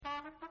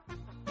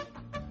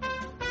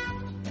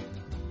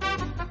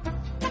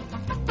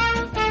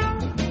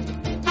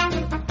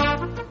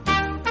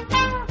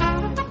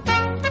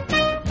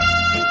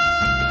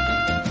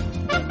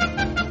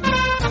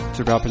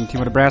producer Robin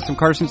Timo DeBrass. I'm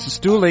Carson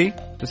Sestouli.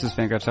 This is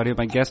Fangraphs Audio.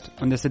 My guest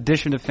on this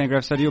edition of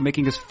Fangraphs Audio,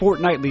 making his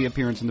fortnightly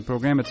appearance in the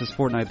program. It's his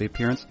fortnightly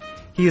appearance.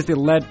 He is the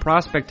lead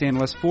prospect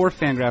analyst for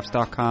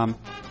Fangraphs.com,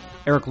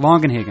 Eric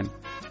Longenhagen.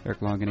 Eric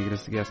Longenhagen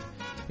is the guest.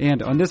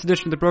 And on this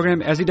edition of the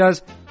program, as he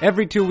does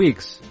every 2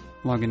 weeks,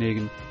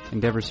 Longenhagen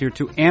endeavors here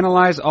to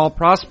analyze all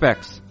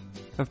prospects.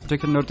 Of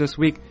particular note this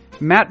week,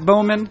 Matt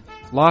Bowman,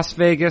 Las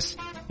Vegas,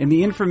 and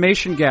the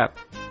information gap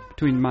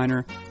between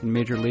minor and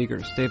major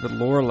leaguers. David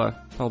Laurila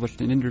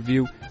published an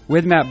interview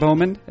with Matt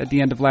Bowman at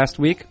the end of last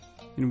week,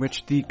 in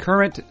which the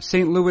current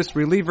St. Louis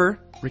reliever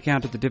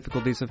recounted the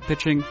difficulties of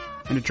pitching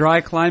in a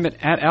dry climate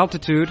at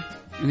altitude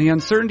and the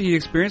uncertainty he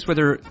experienced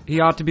whether he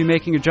ought to be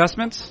making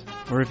adjustments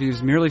or if he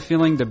was merely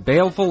feeling the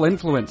baleful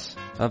influence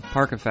of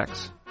park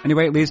effects.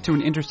 Anyway, it leads to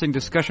an interesting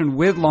discussion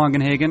with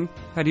Longenhagen.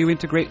 How do you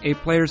integrate a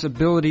player's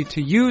ability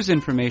to use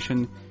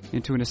information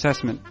into an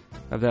assessment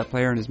of that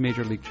player and his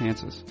major league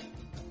chances?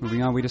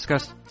 Moving on, we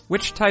discussed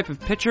which type of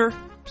pitcher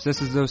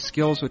possesses those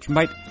skills which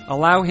might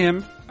allow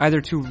him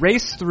either to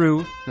race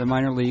through the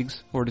minor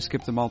leagues or to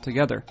skip them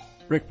altogether.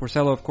 Rick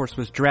Porcello, of course,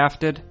 was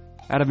drafted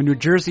out of a New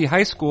Jersey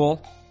high school,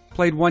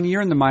 played 1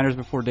 year in the minors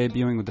before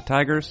debuting with the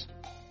Tigers.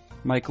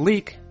 Mike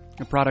Leake,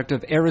 a product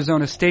of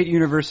Arizona State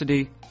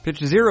University,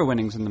 pitched 0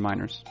 innings in the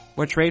minors.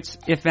 What traits,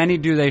 if any,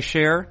 do they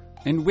share,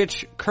 and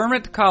which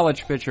current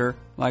college pitcher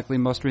likely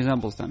most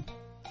resembles them?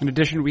 In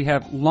addition, we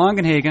have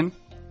Longenhagen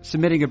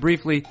submitting a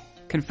briefly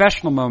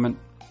confessional moment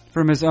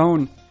from his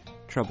own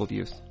troubled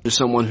youth. There's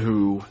someone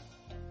who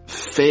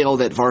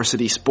failed at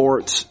varsity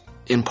sports,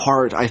 in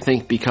part, I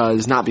think,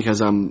 not because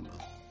I'm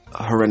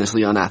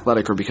horrendously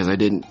unathletic or because I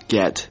didn't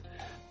get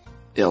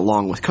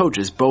along with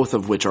coaches, both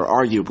of which are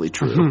arguably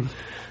true.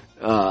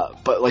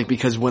 But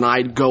because when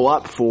I'd go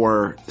up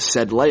for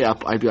said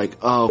layup, I'd be like,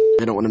 oh,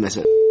 I don't want to miss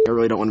it. I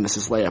really don't want to miss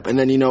this layup. And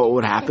then you know what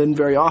would happen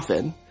very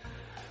often?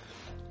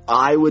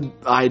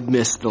 I'd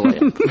miss the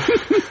layup.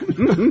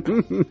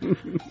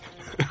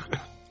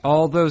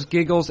 All those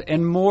giggles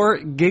and more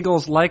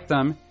giggles like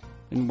them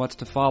in what's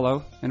to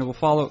follow. And it will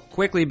follow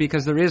quickly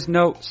because there is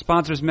no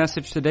sponsor's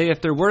message today. If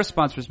there were a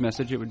sponsor's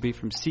message, it would be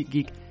from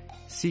SeatGeek,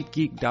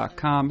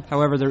 SeatGeek.com.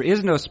 However, there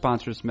is no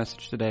sponsor's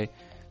message today.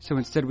 So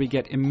instead we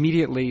get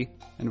immediately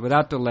and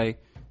without delay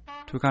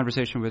to a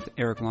conversation with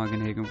Eric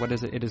Longenhagen. What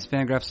is it? It is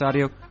Fangraphs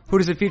Audio. Who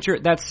does it feature?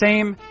 That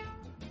same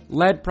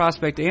lead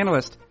prospect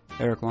analyst,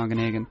 Eric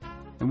Longenhagen.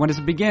 And when does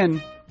it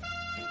begin?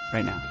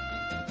 Right now.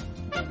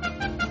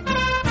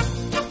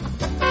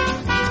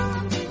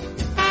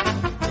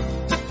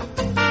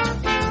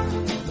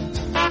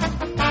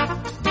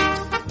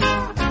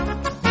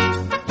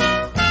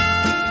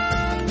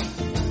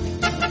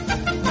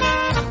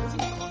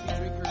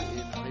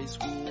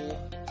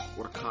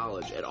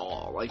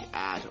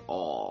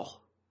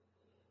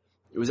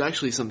 It was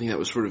actually something that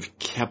was sort of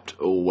kept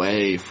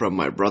away from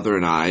my brother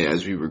and I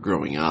as we were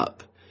growing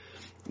up.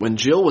 When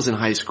Jill was in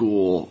high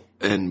school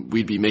and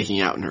we'd be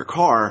making out in her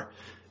car,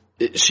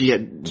 she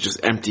had just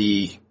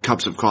empty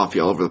cups of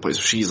coffee all over the place.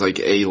 She's like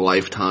a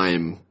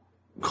lifetime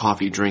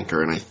coffee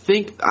drinker. And I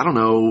think, I don't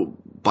know,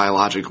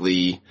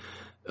 biologically,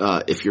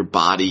 if your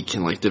body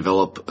can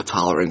develop a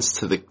tolerance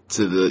to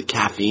the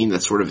caffeine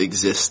that sort of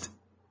exists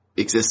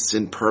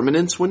in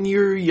permanence when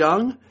you're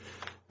young.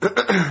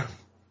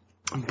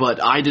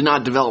 But I did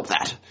not develop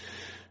that.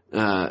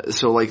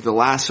 So the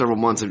last several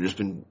months I've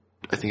been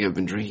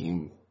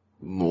drinking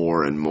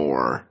more and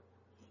more.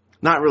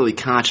 Not really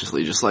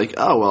consciously, just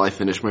I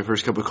finished my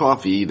first cup of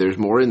coffee, there's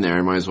more in there,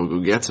 I might as well go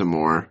get some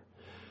more.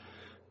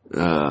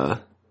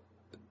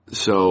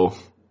 So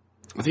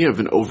I think I've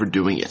been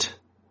overdoing it.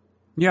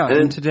 Yeah,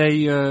 and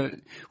today, I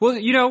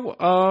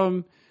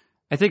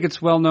think it's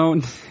well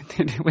known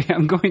that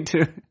I'm going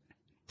to,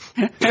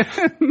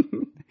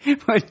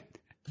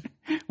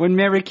 when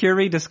Marie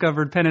Curie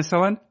discovered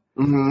penicillin,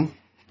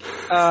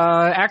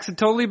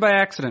 totally by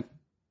accident,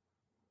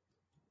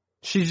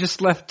 she just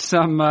left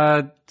some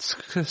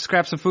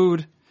scraps of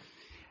food.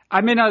 I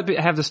may not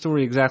have the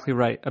story exactly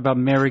right about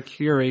Marie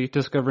Curie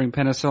discovering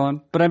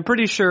penicillin, but I'm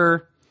pretty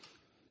sure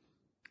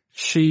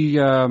she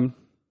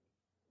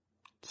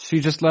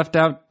just left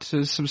out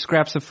some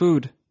scraps of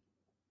food,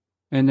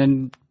 and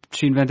then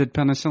she invented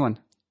penicillin.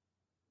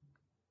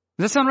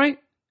 Does that sound right?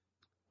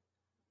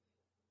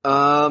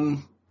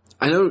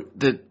 I know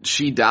that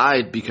she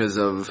died because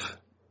of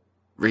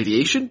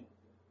radiation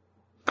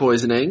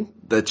poisoning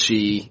that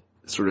she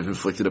sort of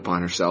inflicted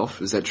upon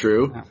herself. Is that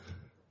true? Yeah.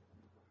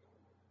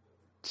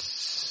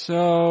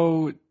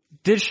 So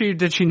did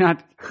she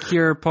not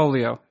cure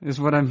polio? Is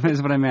what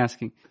I'm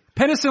asking.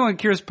 Penicillin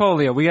cures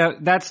polio.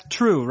 That's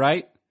true,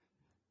 right?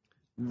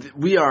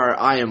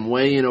 I am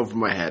way in over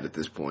my head at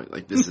this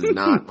point. This is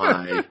not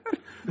my.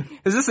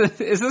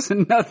 Is this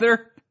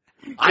another?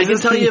 I can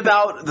tell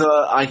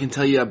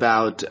you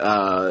about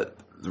the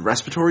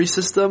respiratory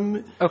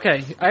system.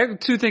 Okay, I have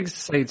 2 things to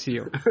say to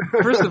you.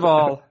 First of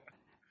all,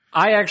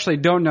 I actually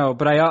don't know,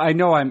 but I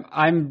know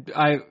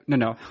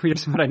no.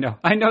 Here's what I know.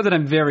 I know that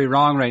I'm very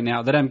wrong right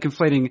now, that I'm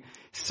conflating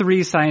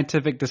 3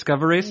 scientific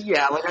discoveries.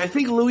 Yeah, like I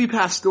think Louis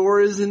Pasteur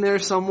is in there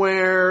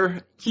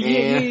somewhere.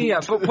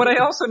 Yeah. But what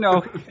I also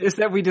know is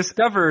that we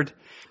discovered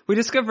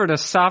a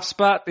soft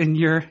spot in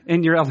your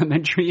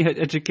elementary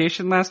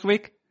education last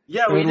week.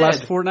 Yeah, we did.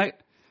 Last fortnight.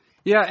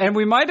 Yeah, and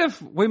we might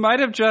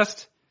have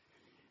just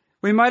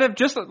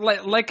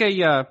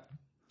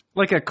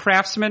like a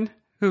craftsman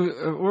who,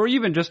 or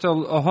even just a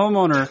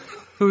homeowner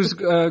who's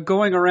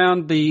going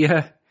around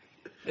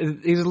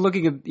he's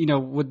looking at,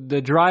 with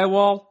the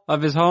drywall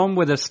of his home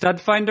with a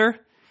stud finder.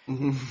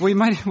 Mm-hmm. We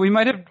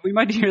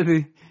might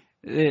hear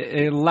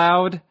a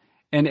loud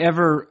and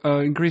ever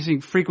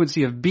increasing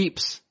frequency of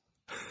beeps.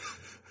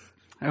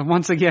 And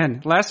once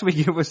again, last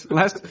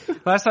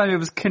time it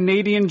was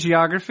Canadian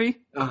geography.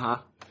 Uh-huh.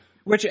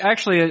 Which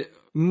actually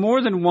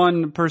more than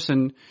one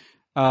person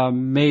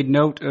made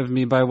note of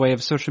me by way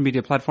of social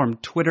media platform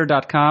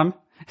Twitter.com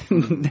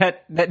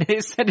that they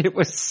said it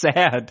was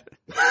sad.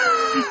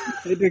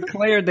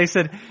 They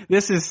said,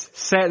 this is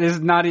sad. This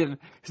is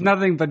it's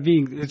nothing but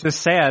it's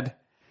just sad.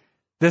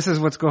 This is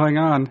what's going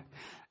on.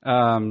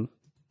 And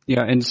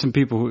some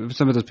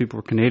of those people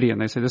were Canadian.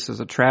 They say this is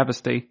a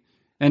travesty.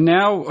 And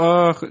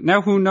now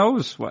who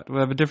knows what?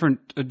 We'll have a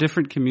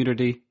different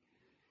community.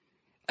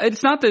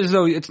 It's not as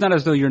though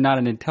you're not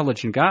an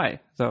intelligent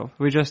guy, though.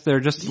 They're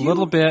just a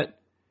little bit.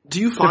 Do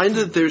you find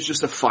that there's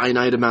just a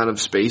finite amount of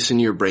space in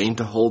your brain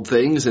to hold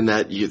things, and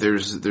that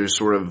there's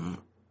sort of,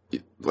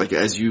 like,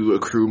 as you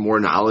accrue more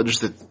knowledge,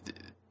 that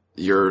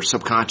your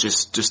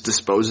subconscious just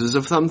disposes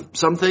of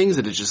some things,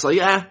 and it's just like,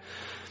 I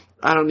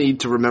don't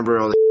need to remember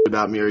all the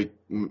about Marie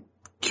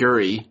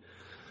Curie.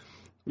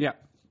 Yeah.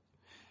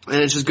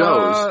 And it just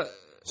goes.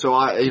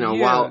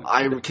 While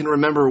I can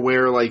remember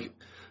where, like,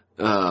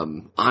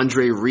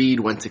 Andre Reed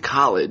went to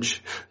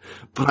college,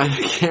 but I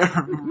can't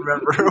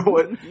remember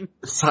what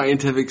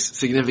scientific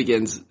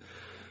significance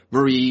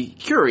Marie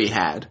Curie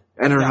had.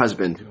 And her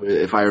husband, who,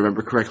 if I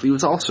remember correctly,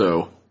 was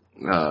also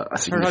a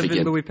significant... Her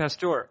husband, Louis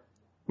Pasteur.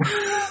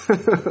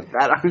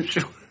 That I'm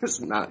sure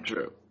is not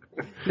true.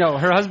 No,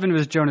 her husband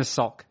was Jonas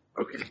Salk.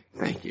 Okay,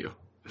 thank you.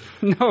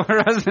 No,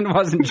 her husband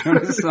wasn't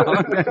Jonas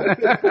Salk.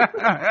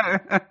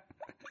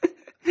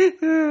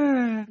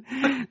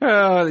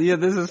 Oh, yeah,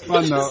 this is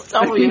fun though. Just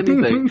tell me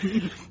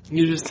anything.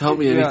 You just tell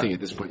me anything at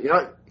this point.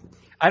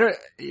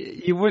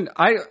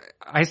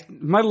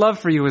 My love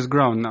for you has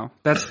grown though.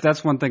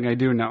 That's one thing I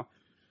do know.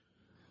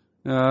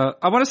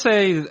 I want to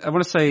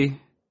say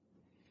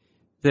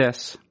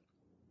this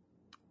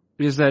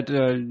is that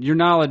your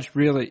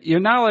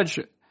knowledge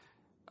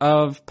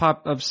of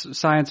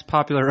science,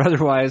 popular or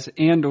otherwise,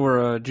 and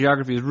or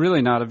geography is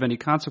really not of any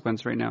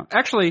consequence right now.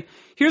 Actually,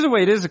 here's the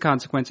way it is a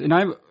consequence, and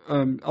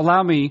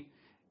allow me,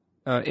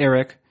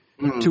 Eric,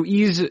 to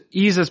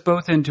ease us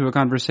both into a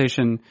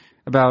conversation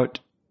about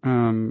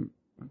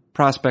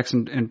prospects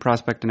and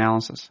prospect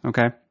analysis.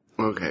 Okay.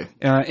 Okay.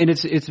 And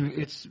it's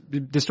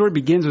the story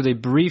begins with a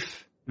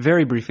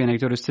very brief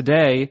anecdote. As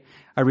today,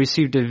 I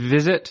received a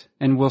visit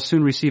and will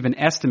soon receive an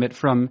estimate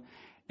from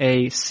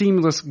a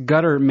seamless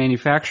gutter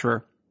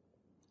manufacturer.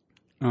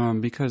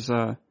 Because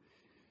I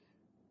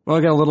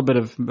got a little bit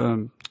of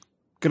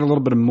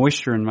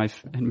moisture in my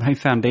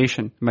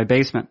foundation, in my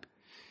basement,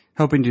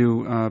 hoping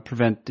to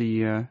prevent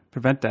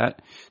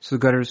that. So the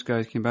gutters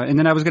guys came by, and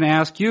then I was going to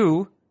ask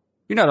you.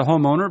 You're not a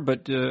homeowner,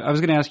 but I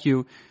was going to ask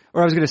you,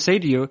 or I was going to say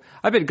to you,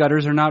 I bet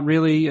gutters are not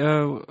really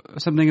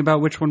something about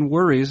which one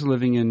worries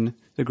living in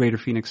the greater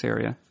Phoenix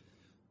area.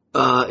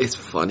 It's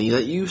funny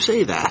that you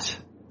say that.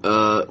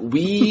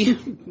 The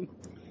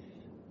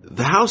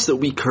house that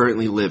we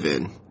currently live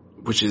in,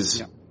 which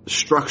is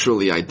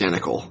structurally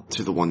identical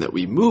to the one that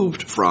we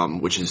moved from,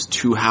 which is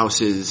 2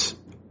 houses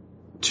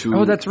to...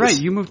 Oh, that's right.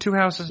 You moved 2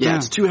 houses down. Yeah,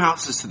 it's 2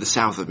 houses to the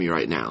south of me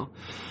right now.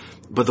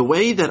 But the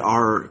way that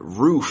our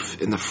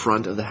roof in the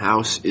front of the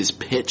house is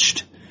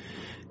pitched,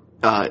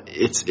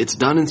 it's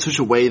done in such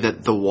a way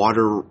that the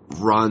water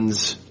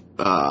runs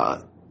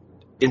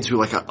into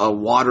like a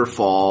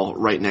waterfall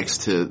right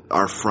next to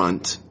our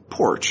front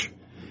porch.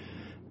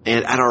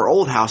 And at our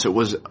old house, it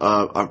was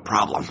a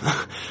problem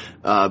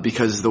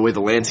because the way the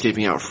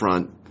landscaping out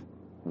front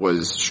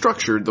was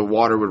structured, the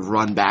water would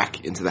run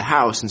back into the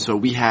house. And so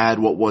we had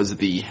what was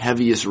the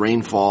heaviest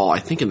rainfall, I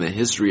think, in the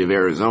history of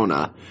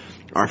Arizona,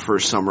 our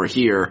first summer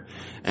here,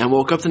 and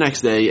woke up the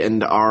next day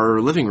and our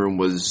living room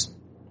was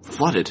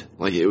flooded.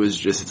 Like,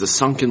 it's a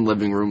sunken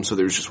living room, so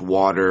there's just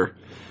water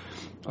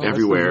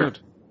everywhere.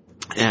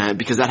 And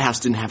because that house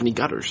didn't have any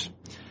gutters.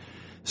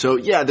 So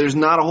yeah, there's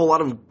not a whole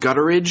lot of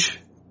gutterage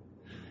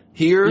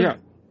here,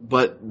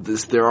 but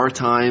there are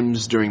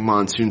times during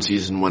monsoon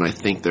season when I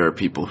think there are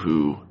people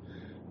who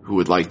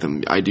would like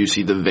them. I do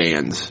see the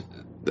vans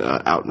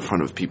out in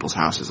front of people's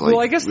houses. Like,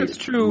 well, I guess that's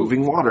true.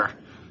 Moving water.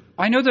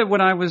 I know that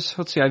when I was,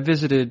 I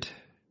visited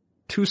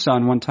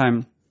Tucson one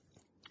time,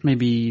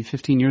 maybe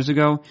 15 years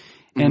ago,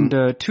 and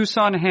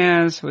Tucson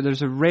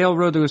there's a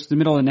railroad that goes to the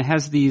middle, and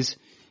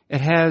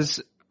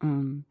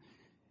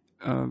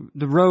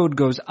the road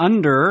goes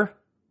under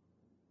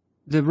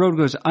road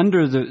goes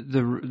under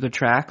the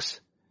tracks.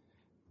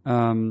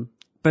 But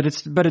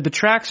the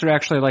tracks are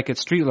actually like at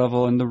street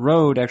level, and the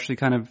road actually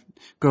kind of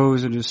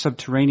goes in a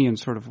subterranean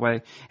sort of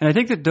way. And I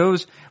think that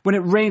when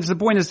it rains, the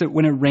point is that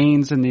when it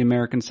rains in the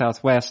American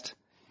Southwest,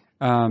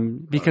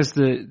 because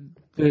the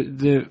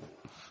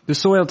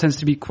soil tends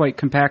to be quite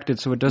compacted,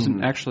 so it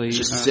doesn't actually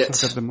soak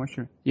up the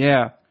moisture.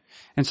 Yeah.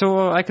 And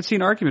so I could see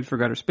an argument for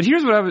gutters. But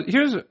here's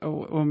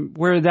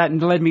where that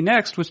led me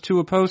next was to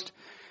a post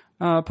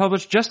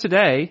published just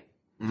today,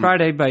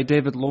 Friday, by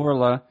David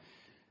Lorla.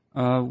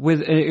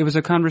 It was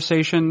a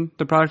conversation,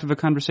 the product of a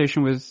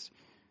conversation with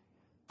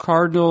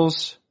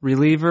Cardinals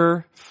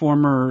reliever,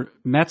 former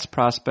Mets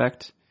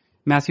prospect,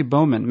 Matt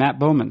Bowman.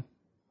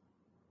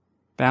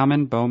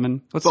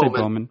 Bowman. Let's say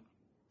Bowman.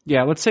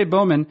 Yeah, let's say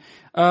Bowman.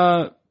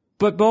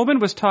 But Bowman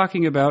was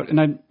talking about,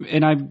 and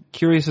I'm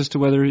curious as to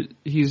whether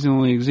he's the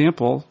only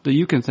example that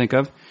you can think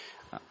of.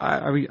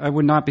 I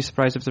would not be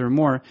surprised if there were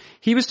more.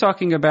 He was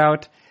talking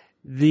about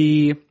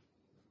the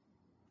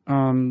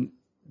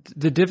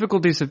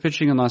difficulties of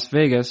pitching in Las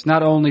Vegas,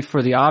 not only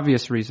for the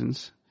obvious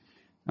reasons,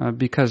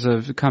 because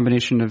of the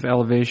combination of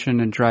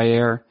elevation and dry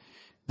air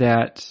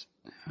that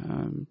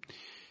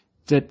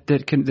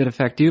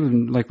affect you,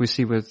 like we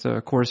see with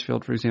Coors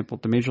Field, for example,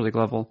 at the major league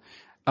level.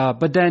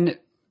 But then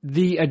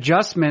the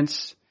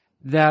adjustments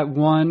that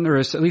one, or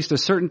at least a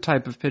certain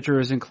type of pitcher,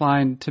 is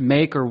inclined to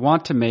make or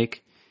want to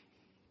make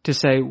to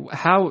say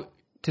how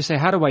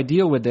do I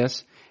deal with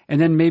this, and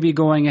then maybe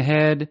going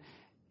ahead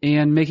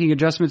and making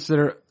adjustments that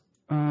are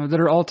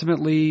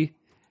ultimately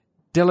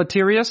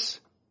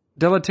deleterious.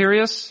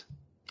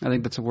 I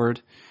think that's a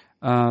word.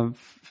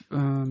 To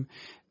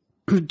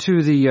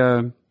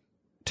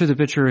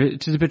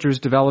the pitcher's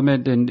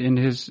development and in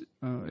his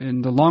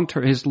long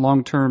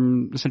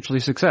term essentially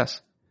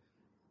success.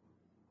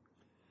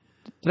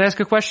 Did I ask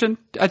a question?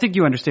 I think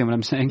you understand what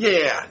I'm saying.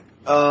 Yeah.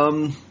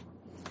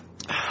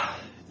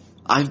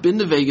 I've been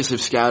to Vegas.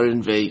 I've scouted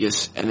in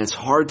Vegas, and it's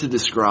hard to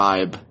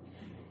describe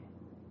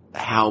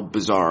how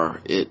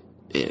bizarre it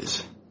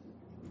is.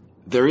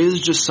 There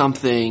is just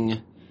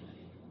something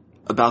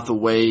about the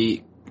way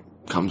it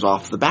comes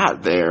off the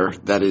bat there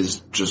that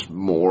is just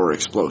more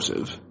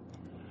explosive.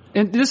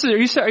 And are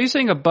you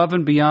saying above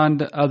and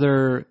beyond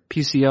other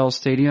PCL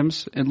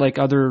stadiums and like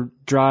other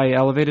dry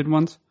elevated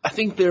ones? I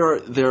think there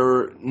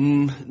are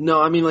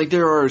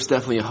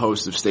definitely a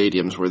host of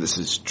stadiums where this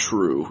is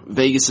true.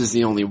 Vegas is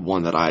the only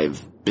one that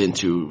I've been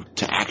to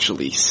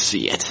actually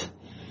see it.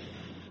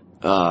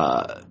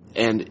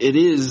 And it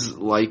is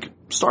like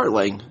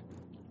startling.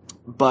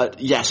 But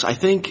yes, I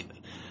think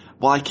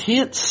while I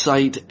can't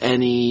cite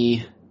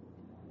any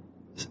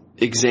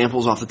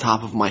examples off the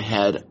top of my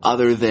head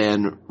other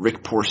than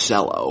Rick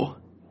Porcello,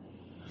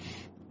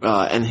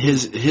 and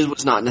his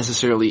was not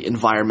necessarily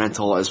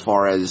environmental as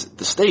far as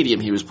the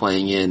stadium he was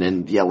playing in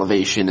and the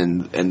elevation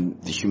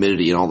and the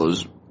humidity and all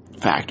those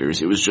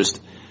factors. It was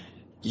just,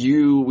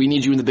 we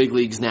need you in the big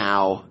leagues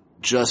now.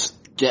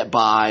 Just get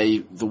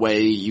by the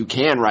way you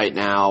can right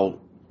now.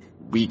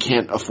 We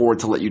can't afford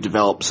to let you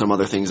develop some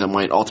other things that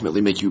might ultimately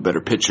make you a better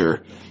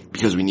pitcher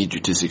because we need you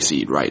to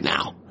succeed right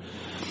now.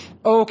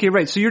 Oh, okay,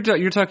 right. So you're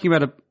talking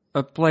about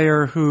a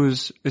player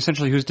whose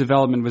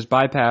development was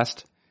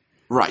bypassed,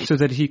 right? So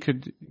that he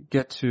could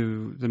get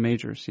to the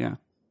majors. Yeah.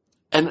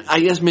 And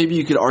I guess maybe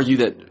you could argue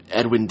that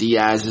Edwin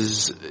Diaz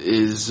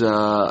is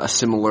a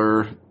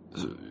similar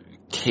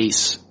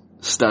case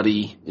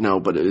study,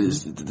 but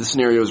the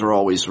scenarios are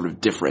always sort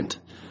of different.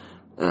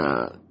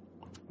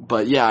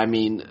 But yeah, I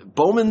mean,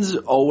 Bowman's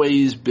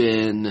always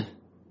been.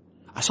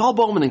 I saw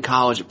Bowman in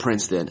college at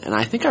Princeton, and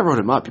I think I wrote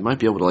him up. You might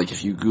be able to,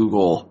 if you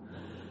Google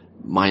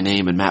my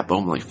name and Matt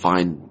Bowman,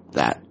 find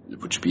that,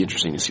 which would be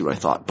interesting to see what I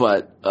thought.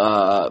 But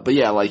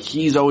yeah,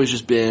 he's always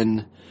just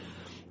been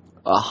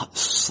a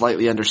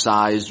slightly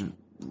undersized,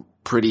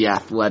 pretty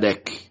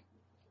athletic,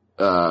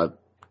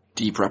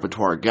 deep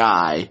repertoire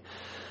guy.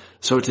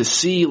 So to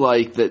see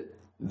that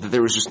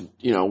there was just,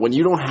 when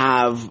you don't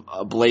have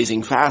a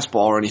blazing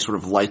fastball or any sort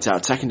of lights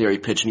out secondary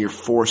pitch and you're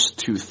forced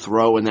to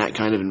throw in that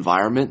kind of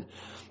environment,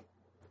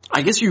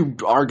 I guess you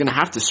are going to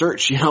have to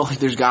search,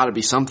 there's got to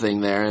be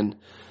something there. And,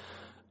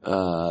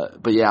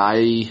 but yeah,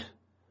 I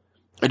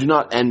do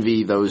not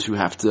envy those who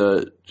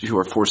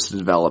are forced to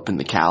develop in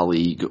the Cal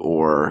League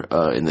or,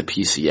 in the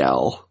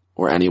PCL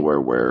or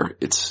anywhere where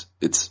it's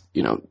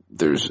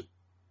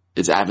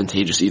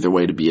advantageous either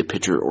way to be a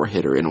pitcher or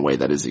hitter in a way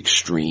that is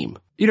extreme.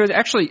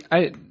 Actually,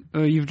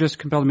 you've just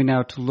compelled me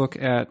now to look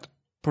at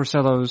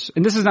Porcello's,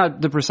 and this is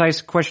not the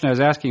precise question I was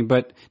asking,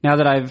 but now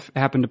that I've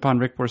happened upon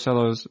Rick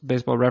Porcello's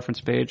baseball reference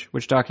page,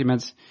 which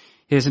documents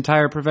his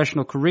entire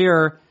professional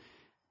career,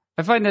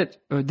 I find that,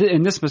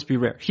 and this must be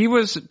rare, he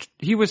was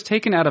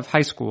taken out of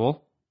high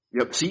school.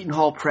 Yep, Seton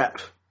Hall Prep.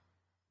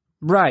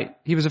 Right.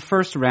 He was a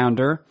first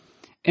rounder.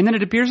 And then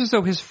it appears as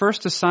though his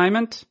first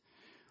assignment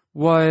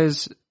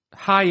was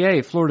High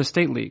A, Florida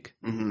State League.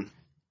 Mm-hmm.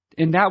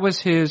 And that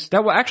was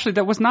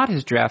that was not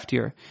his draft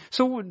year.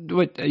 So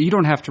you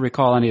don't have to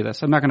recall any of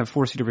this. I'm not going to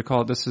force you to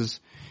recall it. This is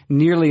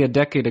nearly a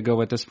decade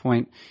ago at this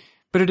point.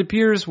 But it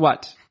appears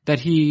that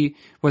he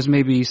was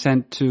maybe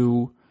sent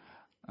to,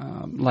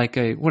 what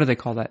do they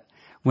call that?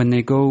 When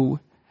they go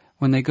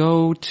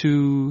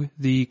to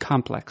the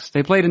complex.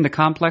 They played in the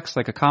complex,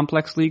 like a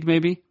complex league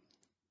maybe.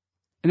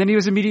 And then he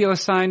was immediately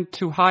assigned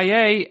to high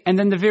A, and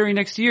then the very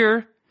next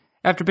year,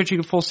 after pitching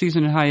a full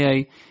season in high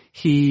A,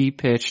 he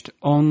pitched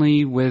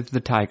only with the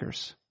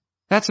Tigers.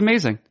 That's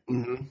amazing.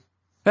 Mm-hmm.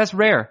 That's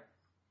rare.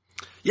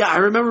 Yeah, I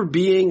remember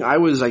I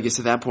was, I guess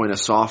at that point, a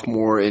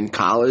sophomore in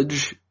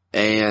college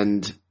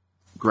and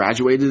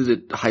graduated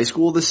at high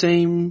school the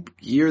same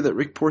year that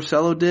Rick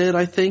Porcello did,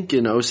 I think,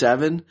 in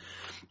 2007.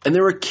 And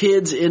there were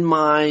kids in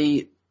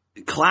my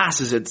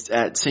classes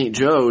at St.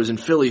 Joe's in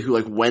Philly who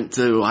like went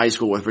to high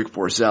school with Rick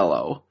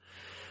Porcello.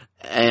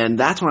 And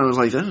that's when I was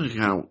like,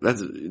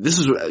 this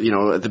is,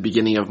 at the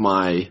beginning of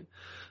my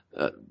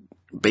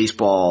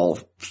baseball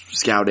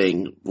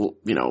scouting,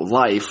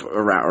 life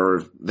around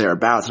or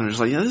thereabouts. And I was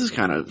just like, yeah, this is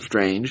kind of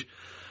strange.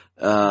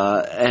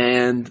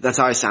 And that's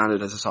how I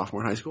sounded as a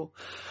sophomore in high school.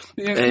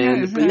 I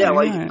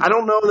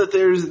don't know that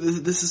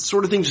this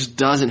sort of thing just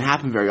doesn't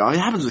happen very often.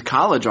 It happens with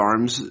college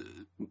arms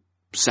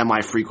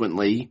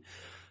semi-frequently.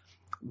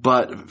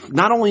 But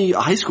not only a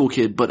high school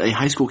kid, but a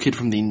high school kid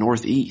from the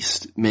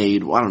Northeast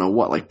made, I don't know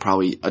what, like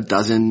probably a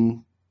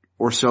dozen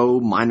or so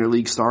minor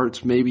league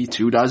starts, maybe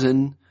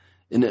 24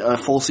 in a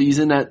full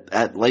season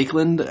at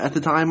Lakeland at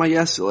the time, I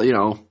guess,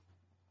 Yeah,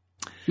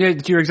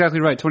 you're exactly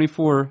right.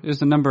 24 is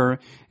the number.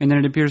 And then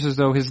it appears as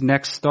though his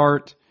next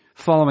start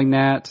following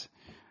that,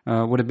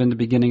 would have been the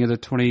beginning of the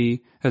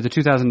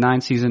 2009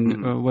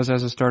 season, was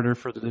as a starter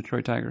for the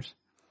Detroit Tigers.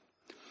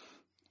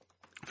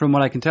 From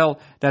what I can tell,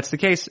 that's the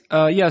case.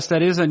 Yes,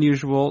 that is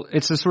unusual.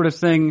 It's the sort of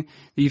thing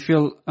that you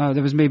feel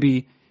that was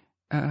maybe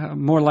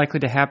more likely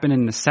to happen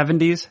in the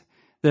 70s.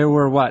 There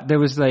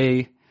was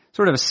a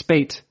sort of a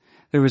spate.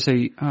 There was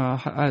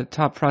a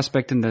top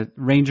prospect in the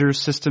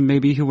Rangers system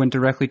maybe who went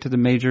directly to the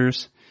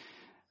majors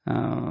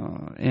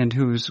and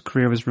whose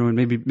career was ruined.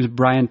 Maybe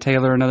Brian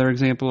Taylor, another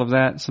example of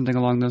that, something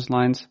along those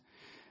lines.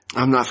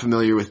 I'm not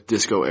familiar with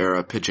disco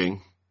era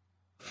pitching.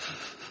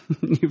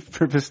 You've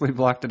purposely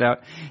blocked it out.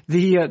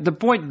 The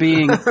point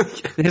being,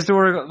 the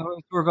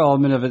historical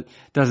element of it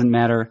doesn't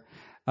matter.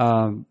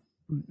 The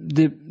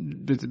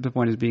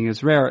point is being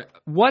is rare.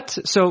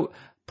 So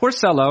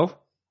Porcello,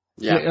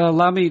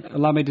 allow me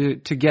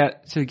to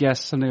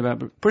guess something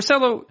about it.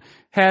 Porcello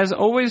has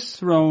always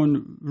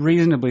thrown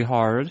reasonably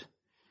hard.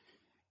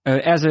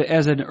 As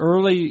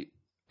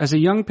a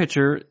young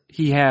pitcher,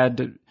 he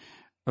had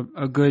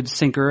a good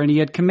sinker and he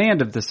had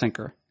command of the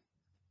sinker.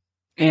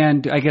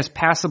 And I guess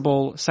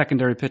passable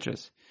secondary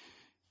pitches.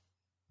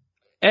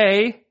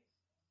 A,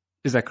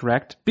 is that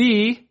correct?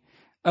 B,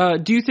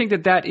 do you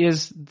think that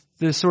is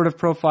the sort of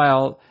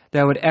profile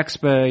that would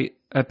expedite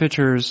a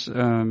pitcher's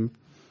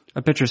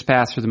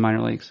path through the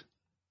minor leagues?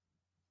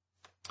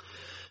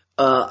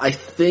 I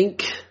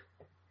think,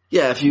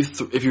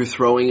 if you're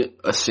throwing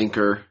a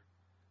sinker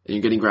and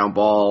you're getting ground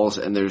balls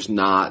and there's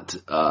not,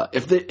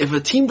 if a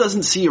team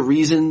doesn't see a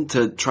reason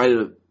to try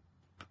to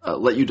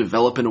let you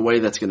develop in a way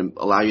that's going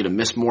to allow you to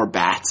miss more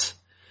bats,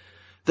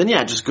 then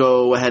just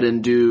go ahead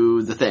and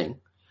do the thing.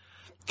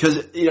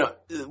 Cause,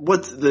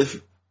 what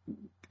the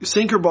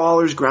sinker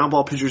ballers, ground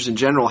ball pitchers in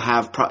general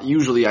have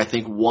usually, I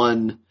think,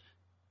 one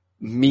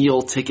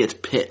meal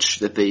ticket pitch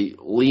that they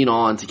lean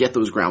on to get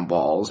those ground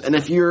balls. And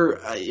if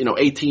you're,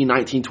 18,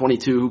 19,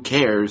 22, who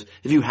cares?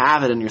 If you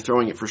have it and you're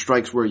throwing it for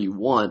strikes where you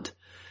want,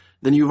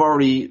 then you've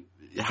already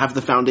have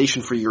the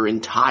foundation for your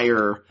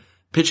entire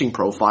pitching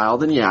profile,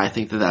 then I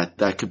think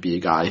that could be a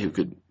guy who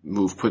could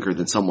move quicker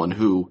than someone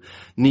who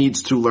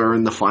needs to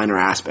learn the finer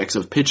aspects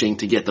of pitching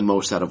to get the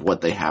most out of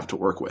what they have to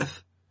work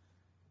with.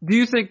 Do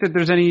you think that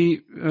there's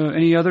any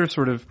other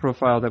sort of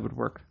profile that would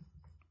work?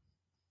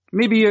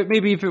 Maybe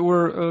if it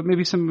were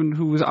maybe someone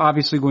who was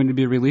obviously going to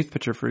be a relief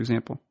pitcher, for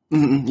example.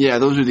 Mm-hmm. Yeah,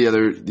 those are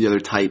the other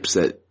types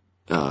that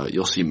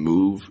you'll see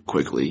move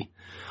quickly.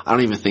 I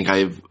don't even think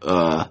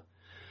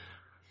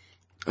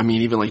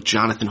even like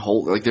Jonathan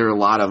Holt, like there are a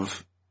lot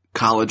of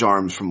college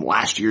arms from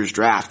last year's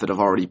draft that have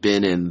already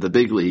been in the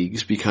big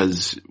leagues,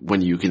 because when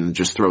you can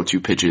just throw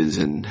two pitches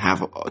and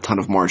have a ton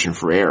of margin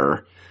for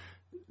error,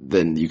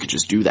 then you could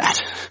just do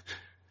that.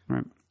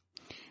 Right.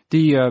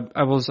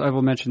 I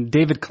will mention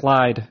David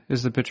Clyde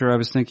is the pitcher I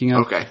was thinking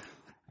of. Okay.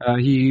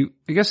 He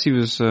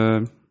was,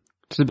 to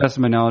the best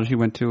of my knowledge, he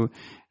went to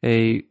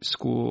a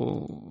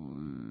school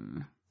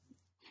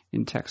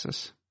in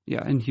Texas.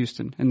 Yeah, in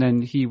Houston. And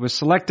then he was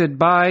selected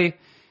by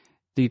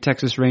the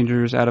Texas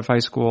Rangers out of high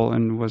school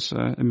and was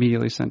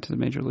immediately sent to the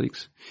major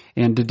leagues.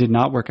 And it did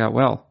not work out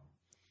well.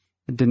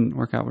 It didn't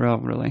work out well,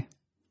 really.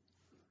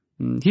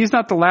 He's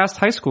not the last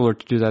high schooler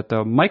to do that,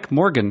 though. Mike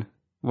Morgan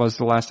was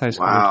the last high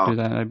schooler to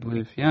do that, I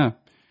believe. Yeah.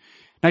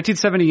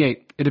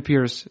 1978, it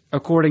appears,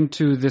 according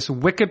to this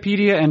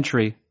Wikipedia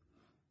entry.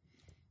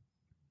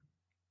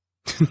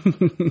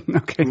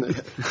 Okay.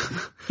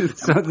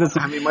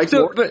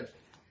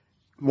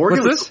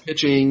 Morgan was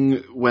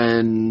pitching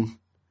when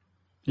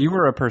you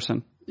were a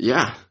person.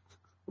 Yeah.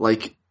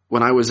 Like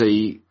when I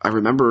think I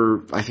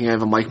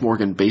have a Mike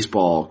Morgan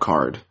baseball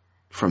card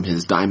from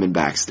his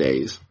Diamondbacks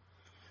days.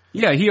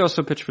 Yeah, he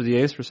also pitched for the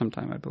A's for some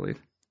time, I believe,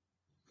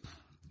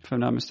 if I'm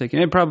not mistaken,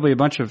 and probably a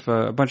bunch of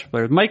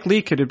players. Mike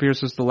Leake, it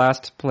appears, was the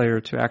last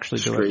player to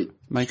actually do it.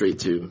 Straight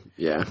to,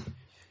 yeah,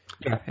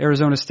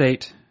 Arizona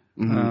State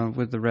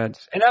with the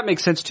Reds, and that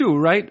makes sense too,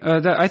 right?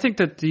 I think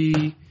that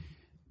the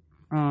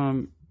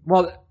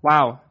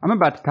wow, I'm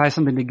about to tie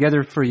something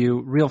together for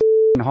you, real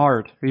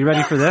hard. Are you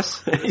ready for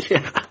this?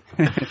 Yeah.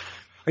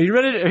 Are you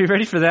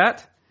ready for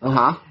that?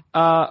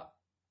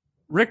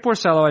 Rick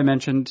Porcello, I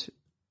mentioned,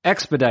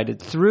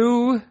 expedited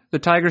through the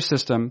Tiger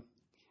system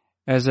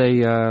as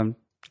a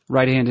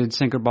right-handed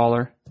sinker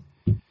baller.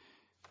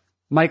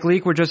 Mike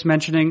Leake, we're just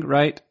mentioning,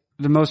 right?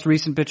 The most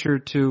recent pitcher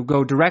to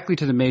go directly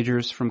to the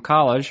majors from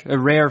college, a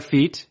rare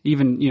feat.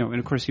 Even, and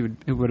of course he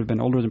would have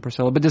been older than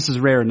Porcello, but this is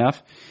rare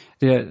enough.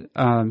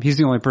 He's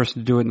the only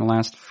person to do it in the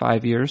last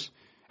 5 years.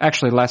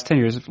 Actually, the last 10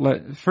 years.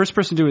 First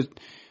person to do it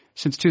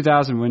since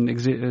 2000 when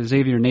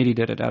Xavier Nady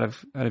did it out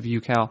of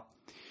UCal.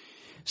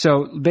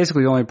 So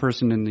basically the only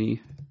person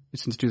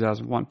since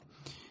 2001.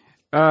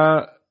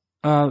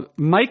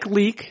 Mike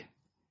Leake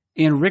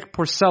and Rick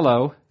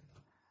Porcello,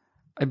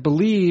 I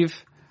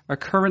believe, are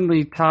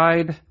currently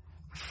tied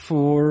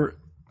for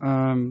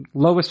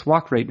lowest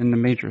walk rate in the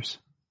majors.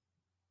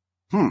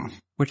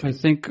 Which I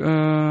think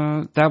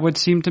that would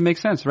seem to make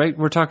sense, right?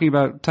 We're talking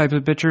about types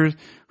of pitchers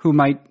who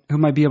might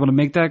be able to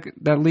make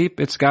that leap.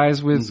 It's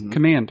guys with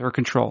command or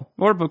control,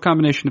 or a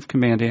combination of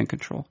command and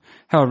control,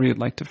 however you'd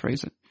like to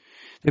phrase it.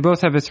 They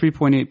both have a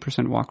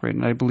 3.8% walk rate,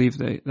 and I believe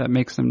that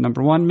makes them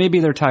number one.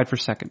 Maybe they're tied for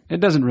second. It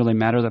doesn't really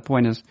matter. The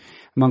point is,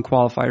 among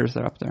qualifiers,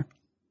 they're up there.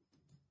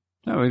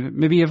 So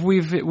maybe if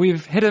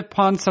we've hit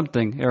upon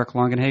something, Eric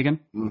Longenhagen.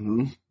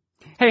 Mm-hmm.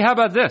 Hey, how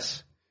about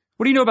this?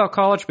 What do you know about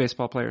college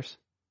baseball players?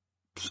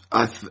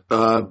 A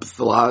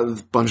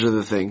bunch of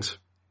the things.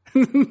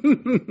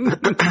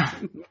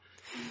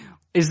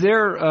 Is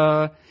there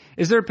a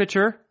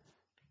pitcher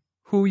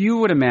who you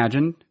would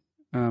imagine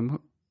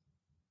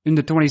in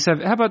the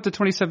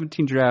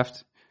 2017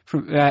 draft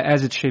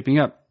as it's shaping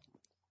up?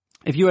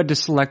 If you had to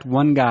select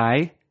one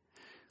guy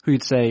who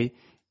you'd say,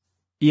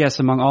 yes,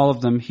 among all of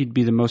them, he'd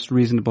be the most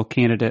reasonable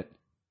candidate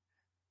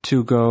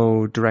to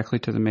go directly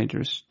to the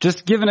majors,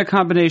 just given a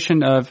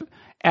combination of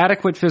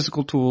adequate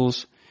physical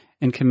tools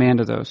and command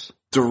of those.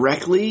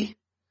 Directly?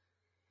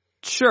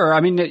 Sure.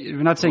 I mean,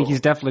 we're not saying he's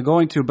definitely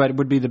going to, but it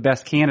would be the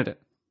best candidate.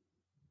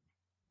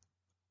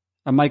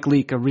 A Mike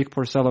Leake, a Rick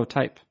Porcello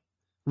type.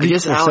 I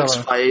guess Alex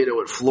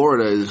Faedo at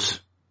Florida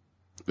was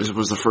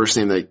the first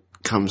name that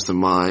comes to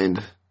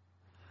mind.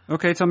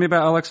 Okay, tell me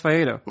about Alex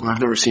Faedo. Well, I've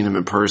never seen him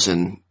in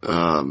person,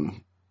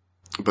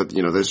 but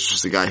there's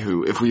just a guy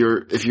who, if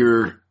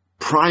your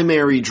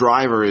primary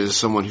driver is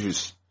someone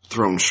who's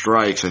thrown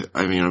strikes,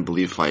 I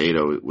believe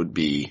Faedo would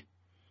be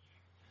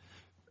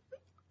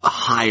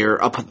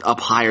up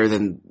higher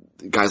than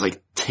guys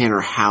like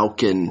Tanner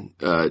Houck and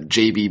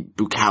J.B.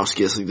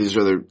 Bukowskis. Like these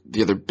are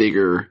the other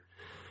bigger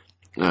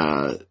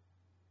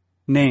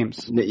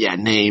names.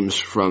 Names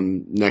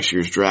from next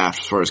year's draft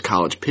as far as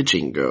college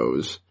pitching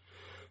goes.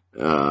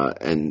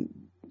 And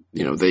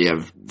they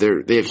have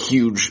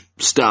huge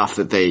stuff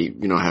that they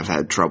have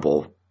had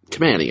trouble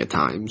commanding at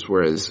times,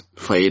 whereas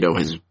Faedo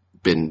has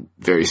been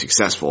very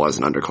successful as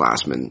an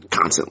underclassman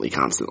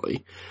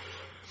constantly.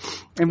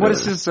 And what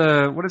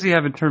does he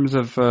have in terms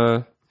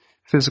of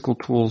physical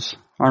tools,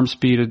 arm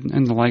speed,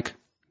 and the like?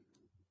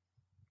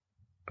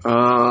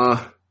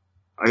 I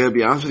gotta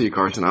be honest with you,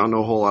 Carson. I don't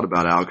know a whole lot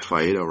about Alex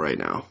Faedo right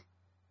now.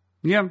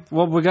 Yeah,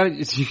 well, you're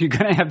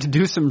gonna have to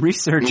do some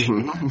research,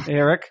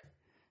 Eric.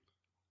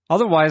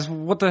 Otherwise,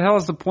 what the hell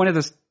is the point of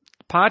this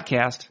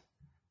podcast?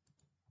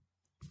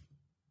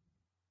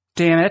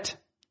 Damn it.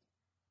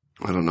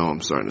 I don't know.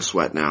 I'm starting to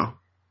sweat now.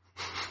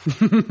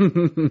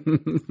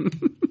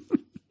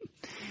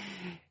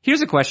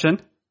 Here's a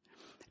question.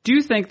 Do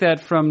you think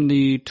that from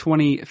the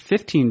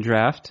 2015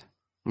 draft,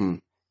 do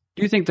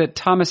you think that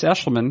Thomas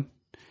Eshelman,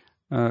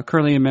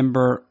 currently a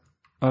member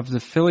of the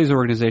Phillies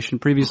organization,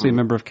 previously a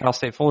member of Cal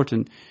State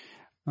Fullerton,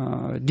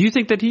 do you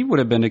think that he would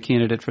have been a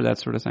candidate for that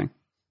sort of thing?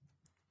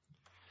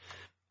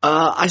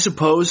 I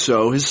suppose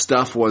so. His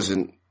stuff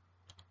wasn't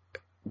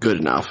good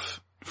enough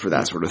for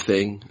that sort of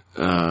thing.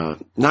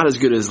 Not as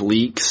good as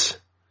Leak's,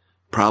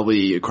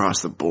 probably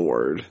across the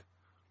board.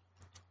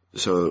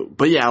 So,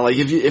 but yeah, like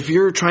if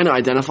you're trying to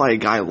identify a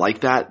guy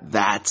like that,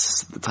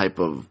 that's the type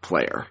of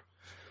player.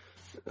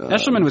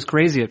 Eshelman was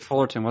crazy at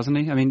Fullerton, wasn't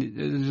he? I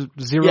mean,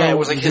 it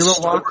was like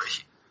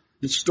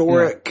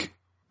historic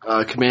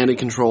command and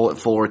control at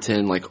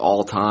Fullerton, like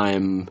all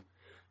time.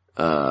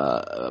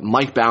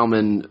 Mike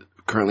Bauman,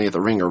 currently at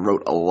the Ringer,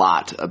 wrote a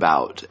lot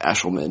about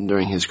Eshelman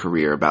during his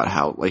career, about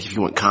how, like, if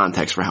you want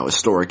context for how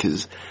historic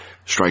his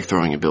strike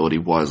throwing ability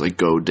was, like,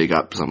 go dig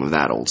up some of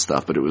that old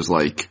stuff. But it was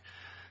like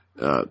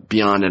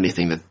beyond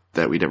anything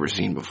that we'd ever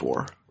seen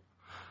before.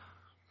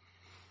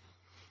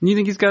 You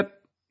think he's got?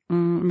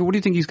 What do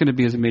you think he's going to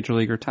be as a major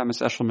leaguer, Thomas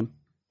Eshelman?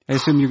 I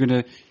assume you're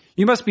going to.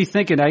 You must be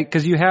thinking,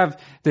 because you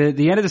have the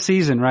end of the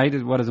season,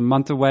 right? What is a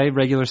month away?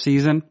 Regular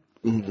season.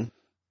 Mm-hmm.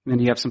 And then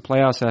you have some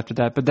playoffs after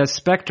that. But that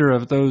specter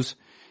of those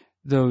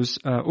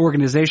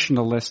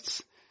organizational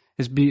lists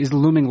is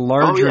looming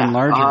larger and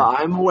larger.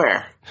 I'm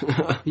aware.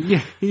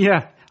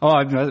 Yeah. Oh,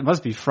 it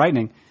must be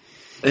frightening.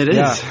 It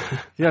is.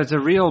 Yeah, it's a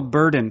real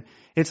burden.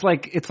 It's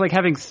like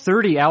having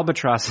 30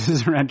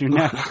 albatrosses around your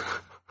neck.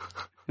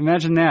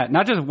 Imagine that.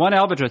 Not just one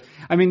albatross.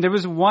 I mean, there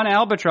was one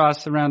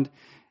albatross around,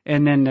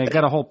 and then they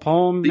got a whole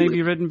poem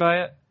maybe written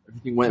by it.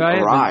 Everything went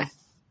awry.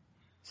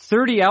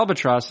 30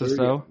 albatrosses,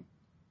 though.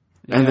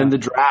 And then the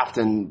draft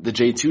and the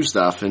J2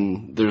 stuff,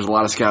 and there's a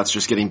lot of scouts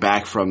just getting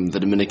back from the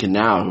Dominican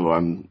now who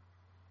I'm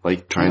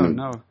like trying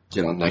to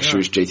get on next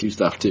year's J2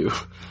 stuff too.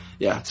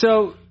 Yeah.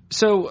 So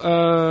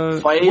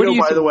Faedo,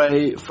 by the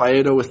way,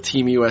 Faedo with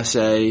Team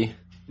USA.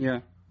 Yeah.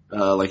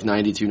 Like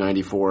 92,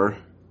 94.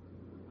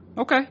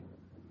 Okay.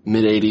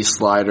 Mid-80s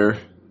slider.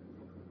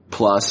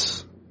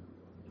 Plus.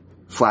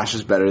 Flash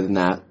is better than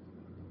that.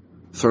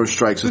 Throw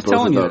strikes with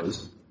both of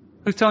those.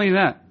 Who's telling you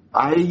that?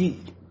 I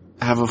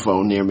have a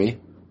phone near me.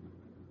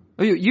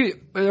 Oh,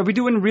 are we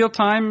doing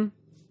real-time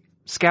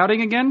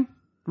scouting again?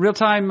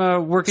 Real-time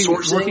working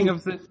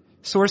of the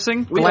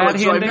sourcing?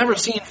 So I've never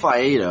seen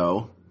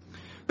Faedo.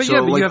 But you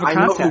have a contact. I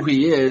know who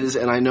he is,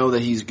 and I know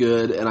that he's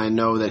good, and I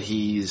know that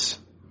he's...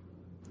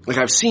 Like,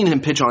 I've seen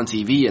him pitch on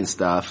TV and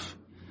stuff,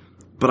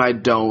 but I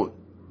don't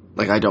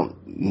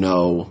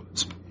know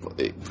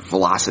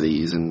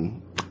velocities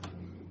and...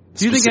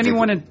 Do you think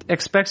anyone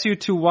expects you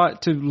to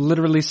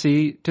literally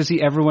see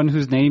everyone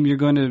whose name you're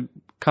going to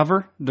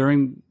cover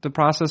during the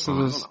process of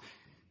this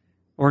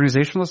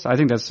organizationalist? I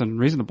think that's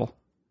unreasonable.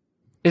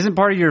 Isn't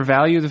part of your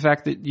value the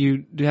fact that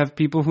you have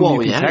people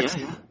who you can text?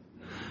 Yeah,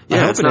 I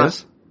hope it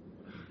is.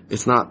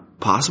 It's not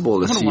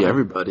possible to see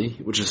everybody,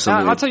 which is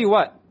something I'll tell you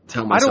what.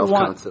 Tell myself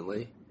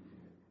constantly.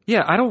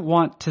 Yeah, I don't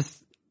want to.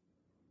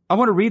 I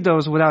want to read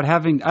those without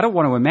having. I don't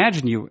want to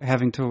imagine you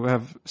having to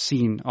have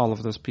seen all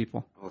of those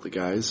people. All the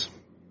guys.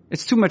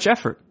 It's too much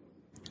effort.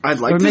 I'd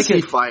like to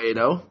see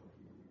Faedo.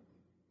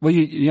 Well,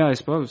 I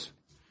suppose.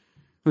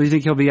 Well, you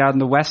think he'll be out in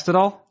the West at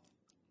all?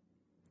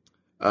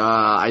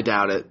 I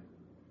doubt it.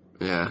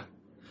 Yeah.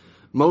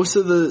 Most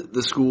of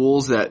the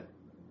schools that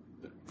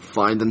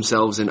find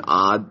themselves in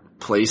odd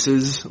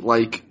places,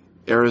 like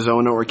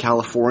Arizona or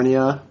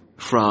California,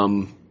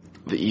 from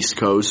the East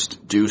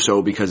Coast, do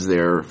so because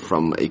they're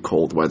from a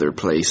cold weather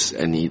place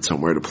and need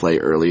somewhere to play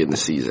early in the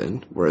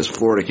season, whereas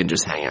Florida can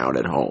just hang out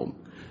at home.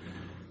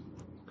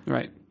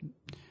 Right.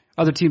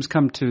 Other teams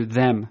come to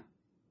them.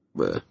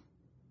 But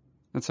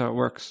that's how it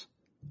works.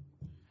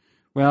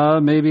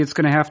 Well, maybe it's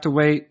going to have to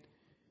wait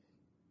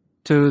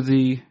to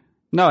the...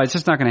 No, it's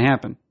just not going to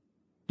happen.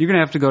 You're going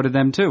to have to go to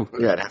them too.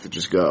 Yeah, I'd have to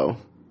just go.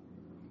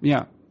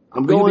 Yeah.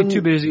 You'll be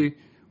too busy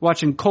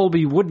watching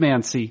Colby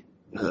Woodmansey.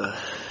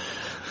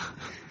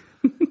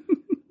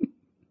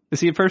 Is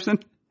he a person?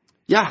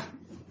 Yeah.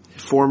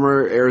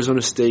 Former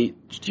Arizona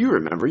State. Do you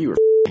remember? You were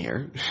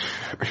here.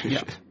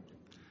 Yeah.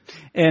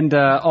 And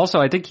also,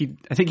 I think he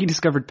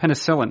discovered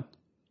penicillin.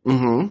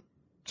 Mm-hmm.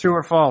 True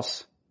or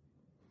false?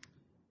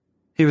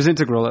 He was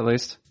integral, at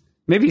least.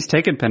 Maybe he's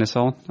taken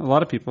penicillin. A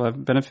lot of people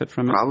have benefit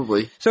from it.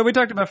 Probably. So we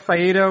talked about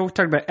Faedo. We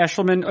talked about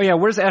Eshelman. Oh yeah,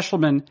 where's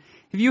Eshelman?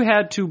 If you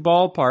had to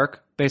ballpark,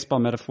 baseball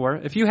metaphor,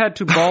 if you had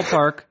to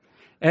ballpark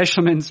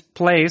Eshelman's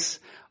place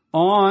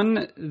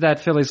on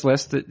that Phillies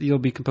list that you'll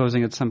be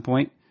composing at some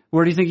point,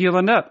 where do you think you'll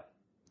end up?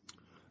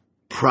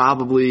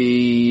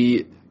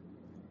 Probably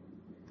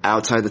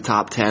outside the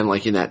top 10,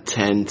 like in that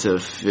 10 to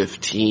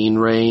 15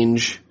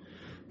 range.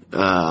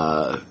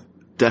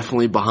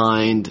 Definitely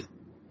behind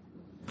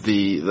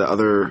the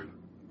other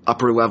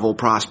upper level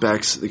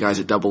prospects, the guys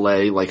at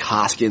AA, like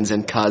Hoskins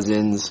and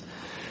Cousins.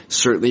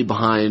 Certainly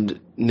behind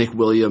Nick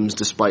Williams,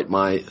 despite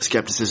my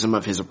skepticism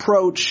of his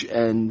approach,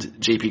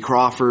 and J.P.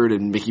 Crawford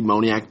and Mickey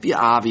Moniak, the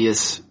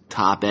obvious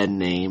top end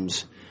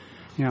names.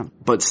 Yeah.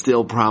 But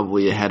still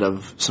probably ahead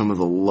of some of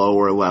the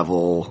lower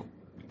level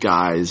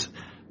guys,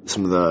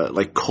 some of the,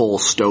 like Cole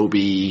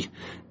Stobbe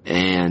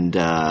and,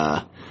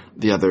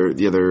 the other,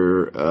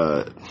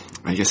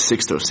 I guess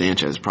Sixto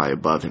Sanchez is probably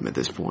above him at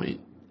this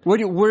point.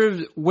 Where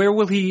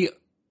will he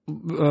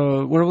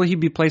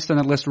be placed on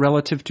that list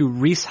relative to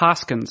Rhys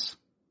Hoskins?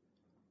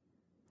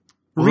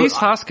 Rhys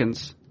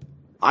Hoskins.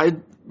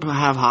 I'd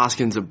have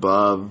Hoskins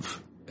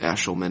above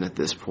Eshelman at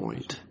this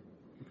point.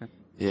 Okay.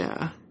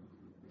 Yeah.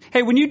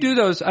 Hey, when you do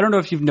those, I don't know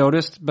if you've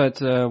noticed,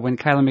 but when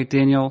Kylan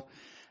McDaniel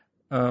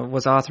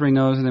was authoring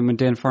those, and then when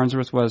Dan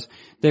Farnsworth was,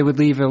 they would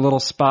leave a little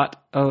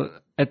spot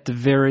at the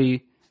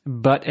very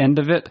butt end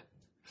of it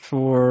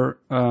for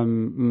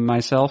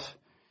myself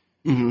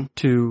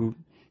to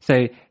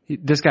say,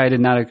 this guy did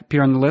not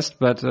appear on the list,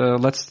 but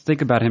let's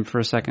think about him for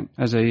a second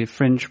as a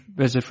fringe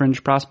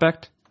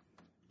prospect.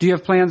 Do you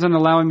have plans on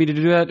allowing me to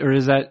do that, or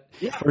is that,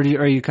 or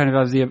are you kind of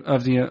of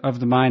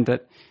the mind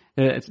that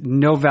it's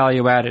no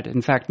value added?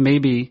 In fact,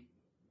 maybe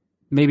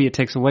it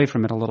takes away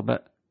from it a little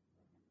bit.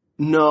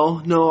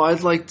 No,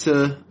 I'd like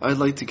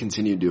to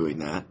continue doing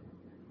that.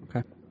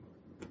 Okay.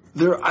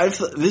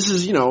 This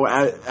is,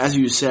 as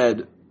you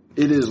said,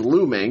 it is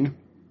looming,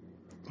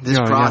 this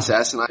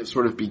process, and I've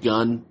sort of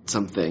begun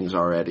some things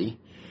already.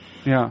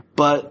 Yeah.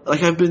 But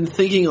like I've been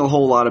thinking a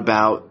whole lot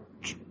about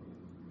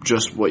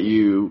just what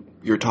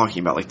you're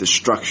talking about, like the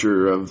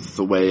structure of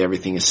the way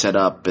everything is set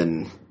up,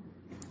 and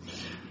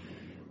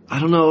I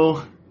don't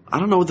know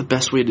the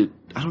best way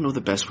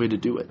to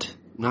do it.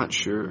 I'm not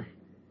sure.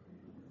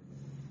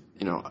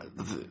 You know,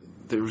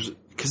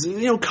 because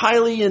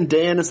Kylie and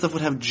Dan and stuff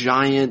would have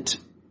giant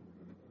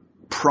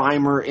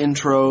primer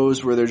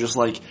intros where they're just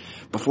like,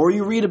 before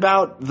you read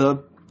about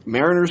the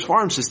Mariners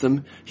farm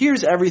system,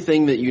 here's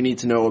everything that you need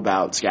to know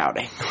about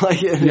scouting.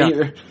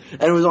 And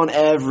it was on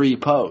every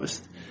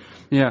post.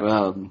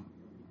 Yeah.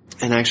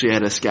 And actually I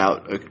had a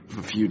scout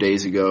a few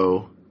days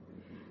ago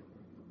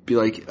be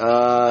like,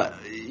 I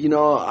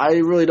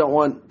really don't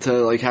want to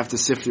like have to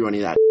sift through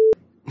any of that.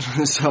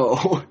 So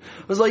I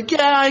was like,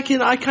 yeah, I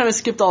kind of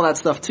skipped all that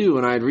stuff too,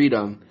 and I'd read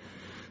them.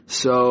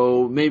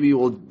 So maybe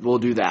we'll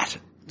do that.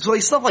 So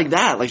like stuff like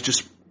that, like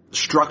just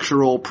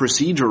structural,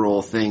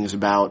 procedural things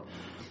about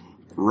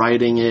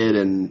writing it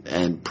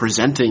and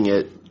presenting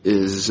it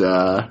is,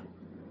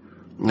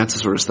 that's the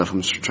sort of stuff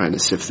I'm trying to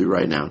sift through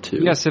right now too.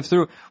 Yeah, sift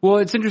through. Well,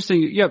 it's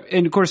interesting. Yeah,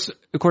 and of course,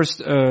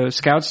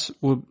 scouts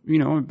will,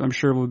 I'm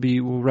sure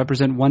will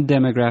represent one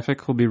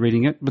demographic who'll be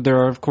reading it, but there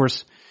are of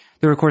course,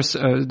 let's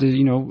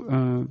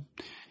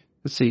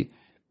see,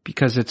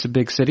 because it's a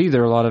big city,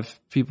 there are a lot of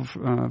people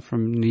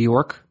from New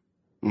York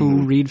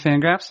who read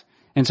Fangraphs.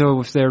 And so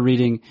if they're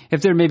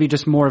maybe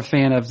just more a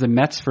fan of the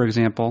Mets, for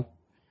example,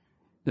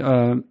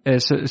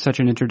 as such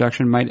an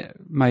introduction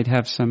might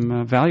have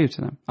some value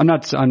to them. I'm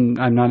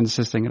not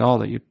insisting at all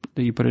that you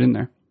put it in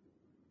there.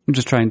 I'm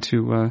just trying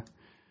to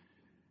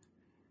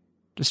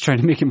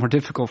make it more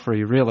difficult for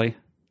you, really.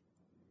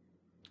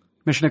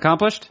 Mission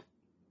accomplished?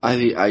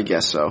 I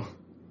guess so.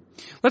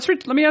 Let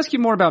me ask you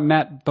more about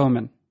Matt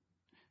Bowman.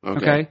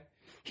 Okay?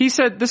 He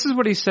said, this is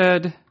what he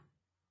said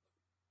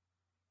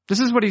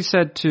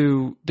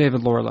to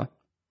David Lorla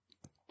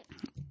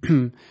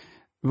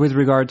with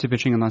regard to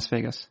pitching in Las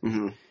Vegas.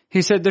 Mm-hmm.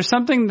 He said, there's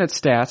something that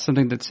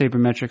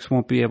sabermetrics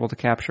won't be able to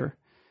capture.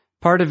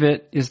 Part of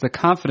it is the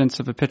confidence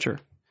of a pitcher.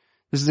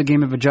 This is a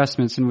game of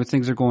adjustments, and when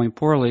things are going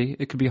poorly,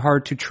 it could be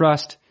hard to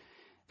trust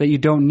that you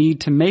don't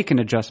need to make an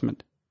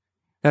adjustment.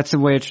 That's the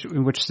way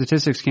in which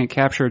statistics can't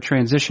capture a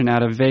transition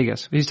out of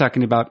Vegas. He's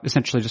talking about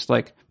essentially just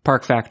like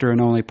park factor and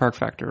only park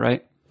factor,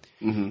 right?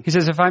 Mm-hmm. He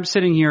says, if I'm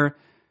sitting here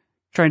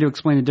trying to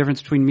explain the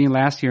difference between me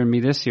last year and me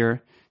this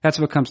year, that's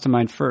what comes to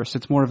mind first.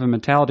 It's more of a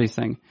mentality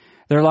thing.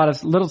 There are a lot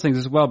of little things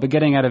as well, but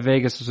getting out of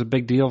Vegas was a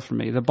big deal for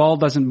me. The ball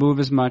doesn't move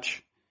as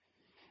much,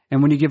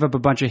 and when you give up a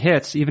bunch of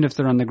hits, even if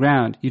they're on the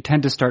ground, you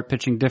tend to start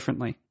pitching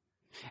differently.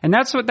 And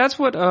that's what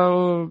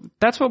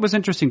was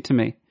interesting to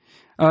me.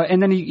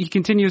 And then he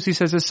continues, he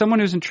says, as someone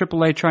who's in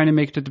AAA trying to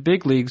make it to the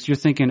big leagues, you're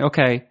thinking,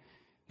 okay,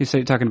 he's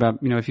talking about,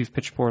 if you've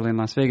pitched poorly in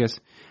Las Vegas,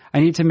 I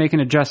need to make an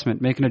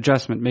adjustment.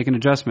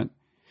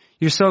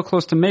 You're so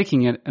close to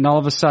making it, and all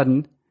of a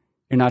sudden,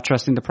 you're not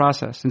trusting the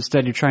process.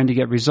 Instead, you're trying to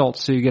get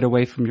results, so you get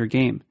away from your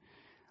game.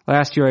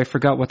 Last year, I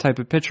forgot what type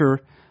of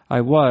pitcher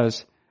I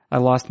was. I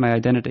lost my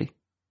identity.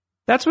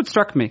 That's what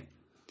struck me.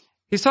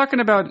 He's talking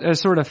about a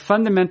sort of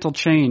fundamental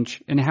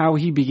change in how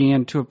he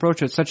began to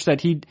approach it, such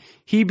that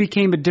he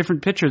became a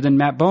different pitcher than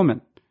Matt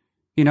Bowman.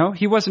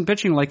 He wasn't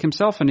pitching like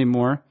himself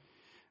anymore,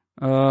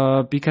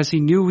 because he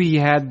knew he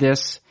had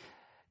this,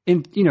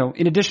 in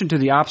addition to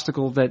the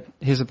obstacle that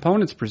his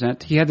opponents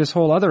present, he had this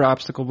whole other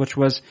obstacle, which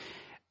was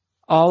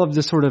all of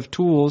the sort of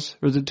tools,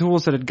 or the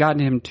tools that had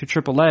gotten him to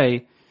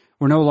AAA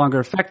were no longer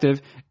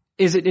effective.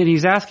 And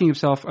he's asking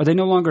himself, are they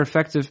no longer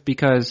effective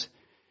because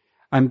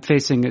I'm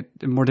facing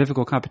a more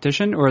difficult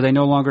competition, or are they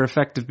no longer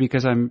effective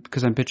because I'm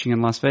pitching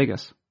in Las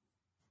Vegas?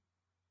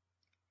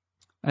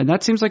 And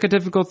that seems like a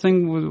difficult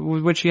thing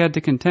with which he had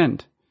to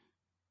contend.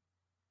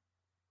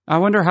 I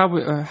wonder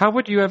how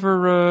would you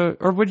ever,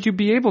 or would you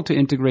be able to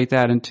integrate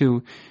that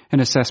into an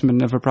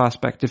assessment of a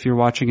prospect if you're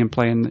watching him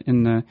play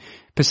in the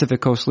Pacific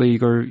Coast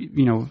League or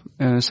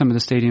some of the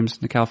stadiums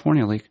in the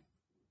California League?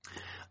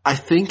 I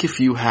think if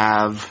you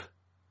have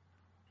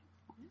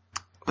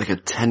like a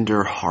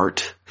tender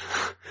heart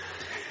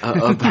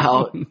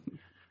about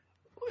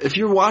if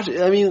you're watching,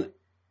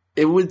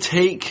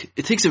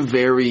 it takes a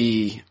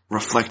very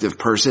reflective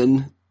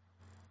person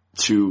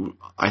to,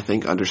 I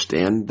think,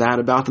 understand that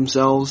about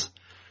themselves,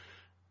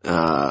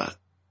 and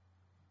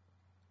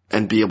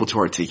be able to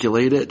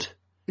articulate it.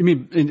 You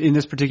mean in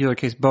this particular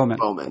case, Bowman?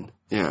 Bowman,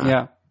 yeah.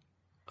 Yeah.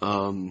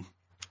 And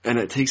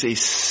it takes a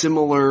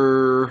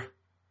similar,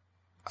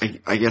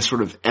 I guess,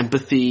 sort of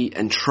empathy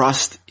and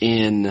trust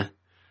in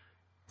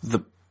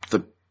the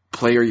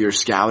player you're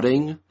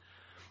scouting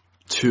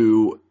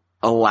to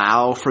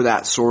allow for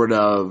that sort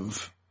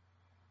of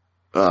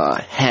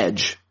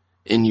hedge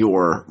in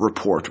your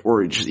report,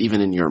 or just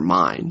even in your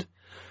mind.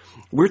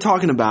 We're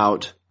talking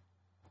about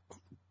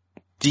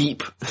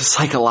deep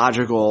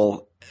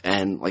psychological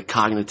and like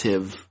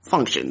cognitive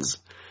functions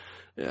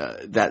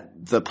that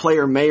the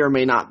player may or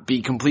may not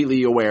be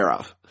completely aware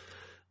of.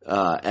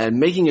 And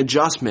making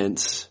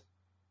adjustments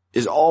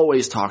is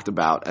always talked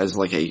about as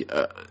like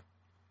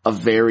a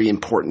very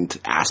important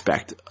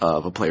aspect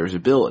of a player's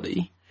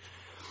ability.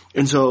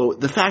 And so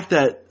the fact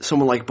that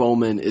someone like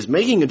Bowman is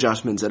making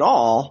adjustments at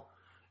all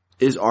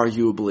is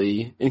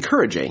arguably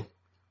encouraging,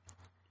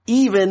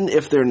 even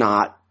if they're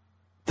not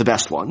the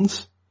best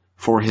ones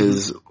for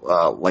his,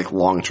 like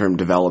long-term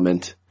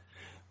development,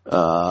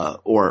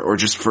 or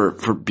just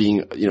for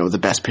being, the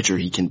best pitcher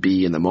he can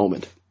be in the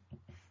moment.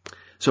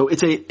 So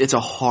it's a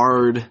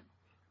hard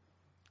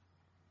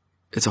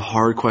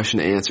question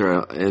to answer,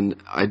 and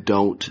I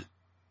don't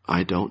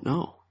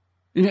know.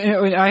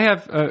 I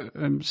have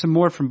some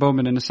more from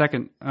Bowman in a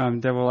second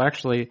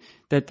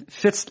that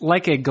fits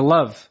like a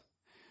glove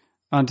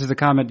onto the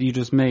comment you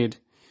just made.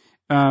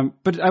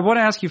 But I want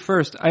to ask you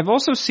first. I've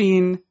also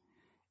seen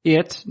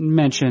it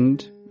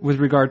mentioned with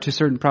regard to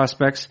certain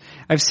prospects.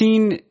 I've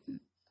seen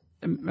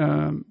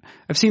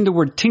the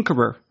word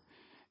tinkerer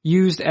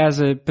used as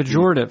a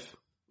pejorative.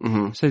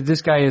 Mm-hmm. So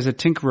this guy is a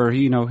tinkerer.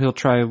 He'll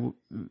try.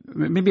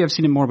 Maybe I've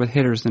seen it more with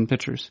hitters than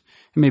pitchers.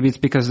 Maybe it's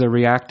because they're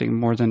reacting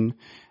more than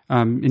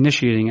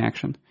initiating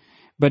action.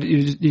 But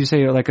you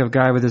say like a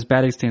guy with his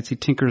batting stance, he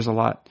tinkers a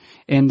lot.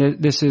 And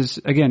this is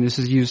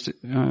used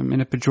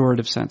in a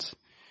pejorative sense.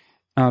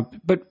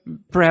 But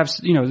perhaps,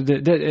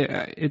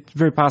 it's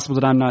very possible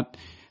that I'm not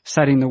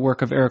citing the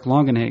work of Eric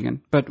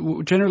Longenhagen. But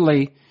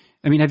generally,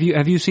 I mean, have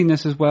you seen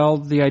this as well?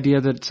 The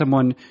idea that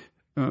someone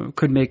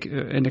could make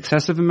an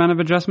excessive amount of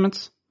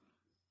adjustments?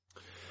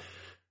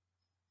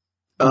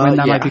 When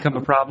that might become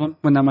a problem?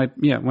 When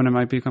it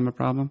might become a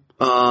problem?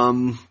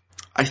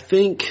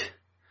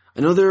 I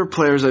know there are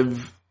players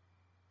I've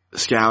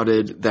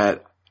scouted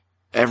that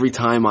every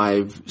time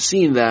I've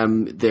seen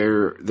them,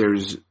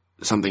 there's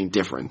something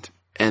different.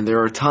 And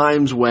there are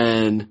times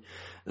when,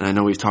 and I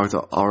know we've talked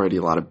already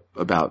a lot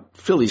about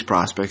Phillies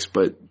prospects,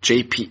 but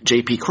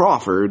J.P.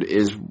 Crawford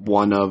is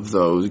one of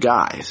those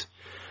guys.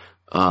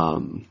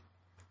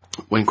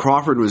 When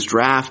Crawford was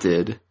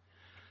drafted,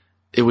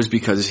 it was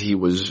because he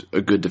was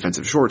a good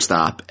defensive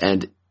shortstop,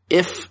 and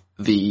if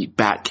the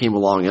bat came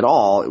along at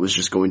all, it was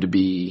just going to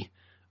be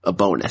a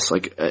bonus,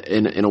 like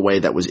in a way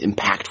that was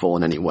impactful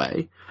in any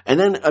way. And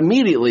then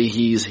immediately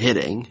he's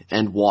hitting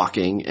and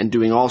walking and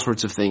doing all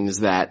sorts of things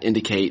that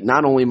indicate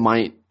not only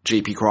might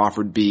J.P.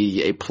 Crawford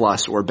be a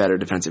plus or better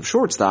defensive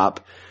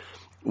shortstop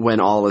when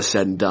all is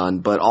said and done,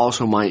 but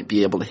also might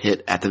be able to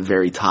hit at the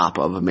very top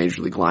of a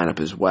major league lineup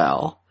as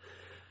well.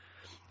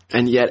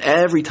 And yet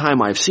every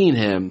time I've seen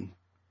him,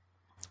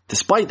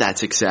 despite that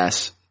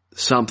success,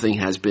 something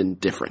has been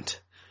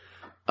different.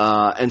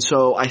 And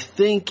so I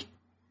think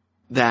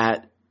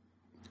that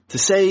to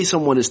say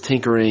someone is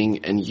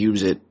tinkering and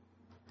use it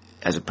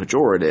as a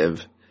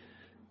pejorative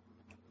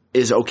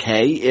is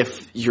okay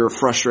if you're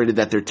frustrated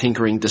that they're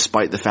tinkering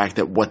despite the fact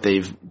that what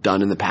they've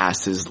done in the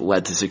past has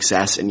led to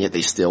success, and yet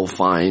they still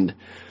find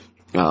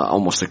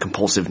almost a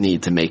compulsive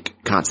need to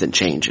make constant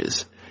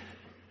changes.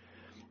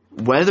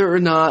 Whether or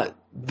not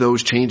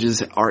those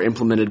changes are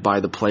implemented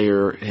by the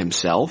player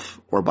himself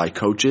or by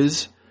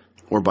coaches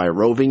or by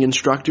roving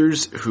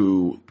instructors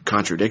who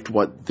contradict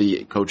what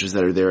the coaches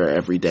that are there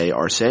every day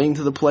are saying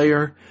to the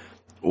player,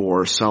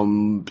 or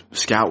some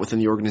scout within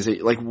the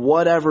organization, like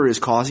whatever is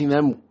causing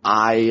them,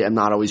 I am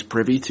not always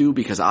privy to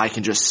because I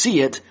can just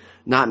see it,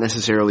 not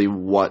necessarily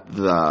what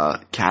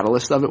the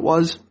catalyst of it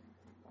was.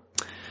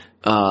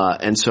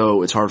 And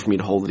so it's hard for me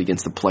to hold it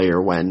against the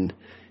player when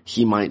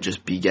he might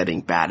just be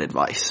getting bad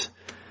advice.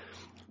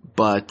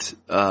 But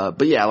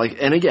yeah,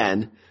 and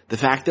again, the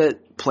fact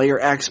that player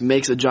X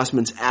makes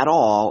adjustments at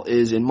all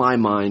is, in my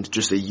mind,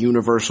 just a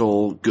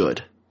universal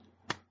good.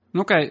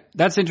 Okay,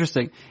 that's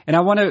interesting. And I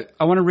want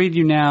to read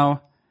you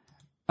now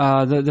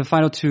the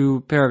final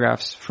two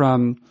paragraphs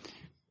from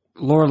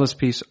Laurel's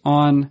piece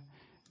on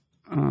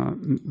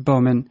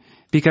Bowman,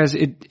 because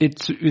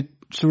it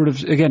sort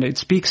of, again, it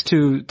speaks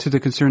to the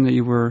concern that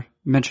you were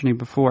mentioning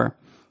before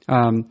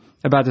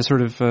about the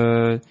sort of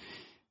the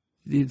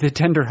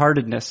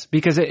tenderheartedness,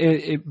 because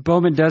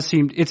Bowman does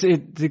seem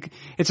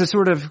it's a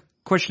sort of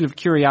question of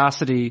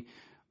curiosity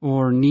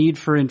or need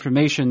for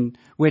information,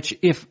 which,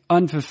 if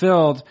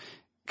unfulfilled,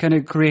 kind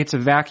of creates a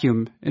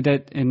vacuum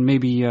and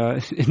maybe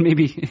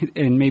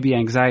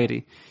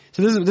anxiety.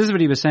 So this is what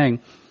he was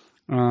saying.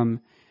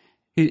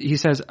 He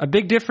says, a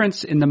big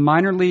difference in the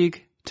minor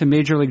league to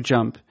major league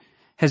jump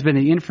has been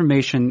the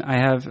information I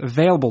have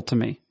available to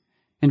me.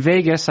 In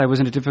Vegas, I was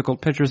in a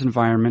difficult pitcher's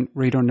environment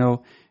where you don't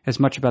know as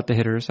much about the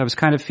hitters. I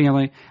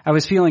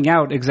was feeling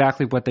out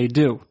exactly what they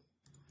do.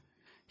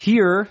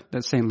 Here,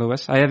 that's St.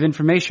 Louis, I have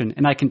information,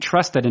 and I can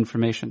trust that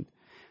information.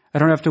 I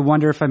don't have to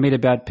wonder if I made a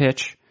bad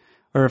pitch,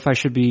 or if I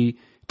should be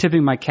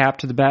tipping my cap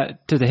to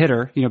the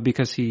hitter,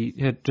 because he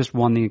had just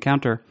won the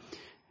encounter.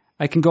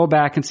 I can go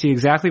back and see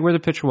exactly where the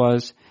pitch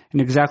was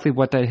and exactly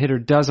what that hitter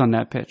does on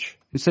that pitch.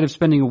 Instead of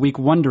spending a week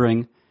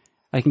wondering,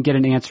 I can get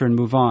an answer and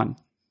move on.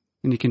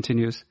 And he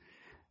continues,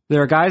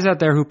 there are guys out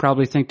there who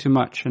probably think too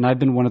much, and I've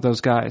been one of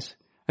those guys.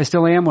 I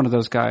still am one of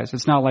those guys.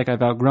 It's not like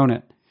I've outgrown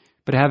it.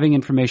 But having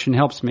information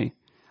helps me.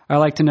 I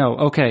like to know,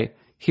 okay,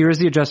 here is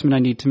the adjustment I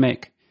need to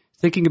make.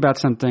 Thinking about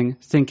something,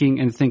 thinking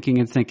and thinking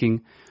and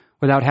thinking,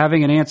 without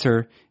having an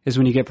answer is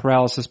when you get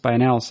paralysis by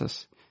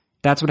analysis.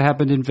 That's what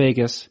happened in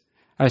Vegas.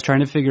 I was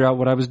trying to figure out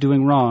what I was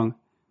doing wrong,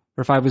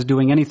 or if I was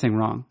doing anything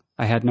wrong.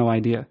 I had no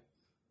idea.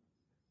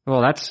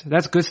 Well,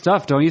 that's good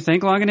stuff, don't you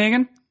think,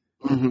 Longenhagen?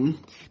 Mm-hmm.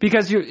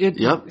 Because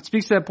it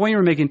speaks to that point you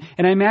were making,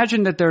 and I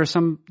imagine that there are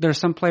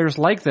some players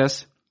like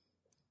this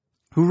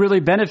who really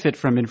benefit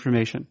from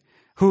information,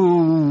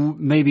 who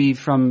maybe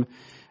from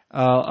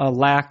a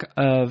lack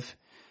of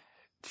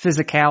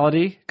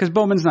physicality, because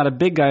Bowman's not a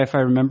big guy, if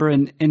I remember,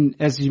 and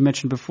as you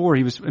mentioned before,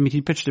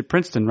 he pitched at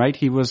Princeton, right?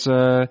 He was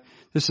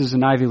this is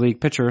an Ivy League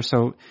pitcher,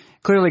 so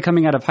clearly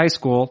coming out of high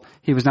school,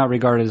 he was not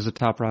regarded as a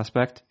top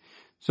prospect.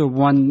 So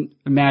one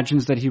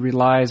imagines that he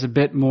relies a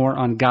bit more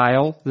on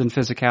guile than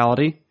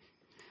physicality,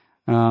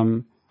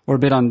 or a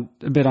bit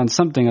on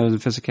something other than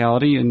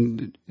physicality,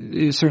 and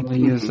it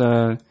certainly is.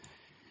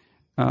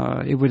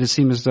 It would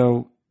seem as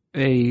though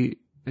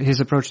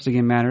his approach to the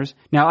game matters.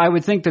 Now, I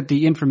would think that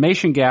the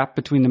information gap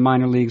between the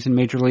minor leagues and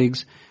major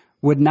leagues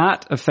would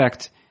not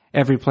affect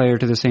every player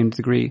to the same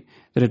degree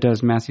that it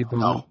does Matthew Bowman.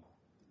 No.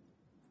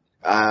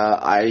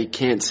 I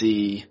can't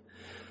see.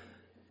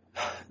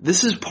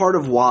 This is part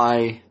of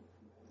why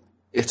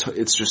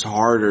it's just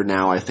harder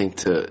now, I think,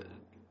 to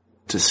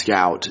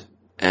scout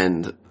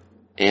and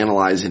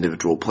analyze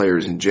individual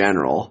players in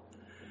general,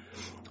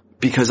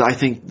 because I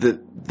think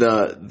that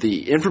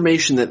the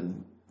information that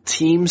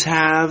teams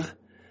have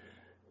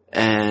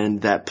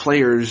and that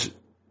players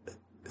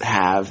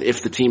have,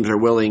 if the teams are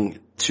willing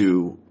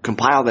to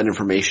compile that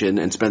information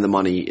and spend the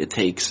money it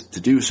takes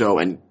to do so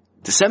and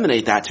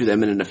disseminate that to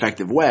them in an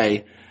effective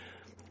way,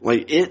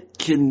 like, it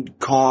can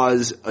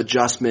cause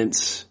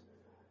adjustments,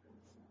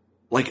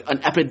 like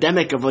an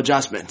epidemic of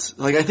adjustments.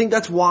 Like, I think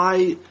that's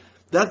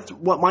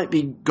what might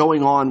be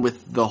going on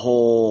with the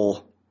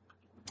whole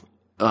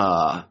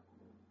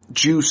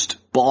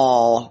juiced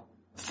ball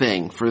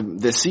thing for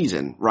this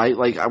season, right?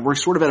 Like, we're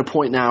sort of at a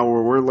point now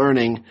where we're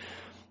learning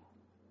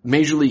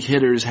major league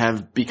hitters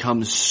have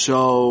become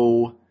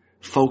so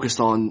focused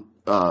on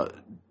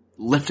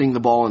lifting the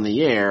ball in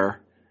the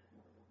air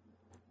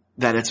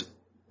that it's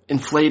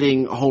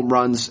inflating home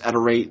runs at a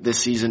rate this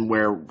season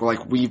where,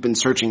 like, we've been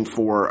searching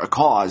for a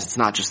cause. It's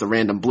not just a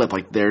random blip.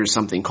 Like, there's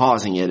something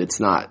causing it. It's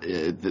not,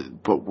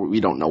 but we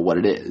don't know what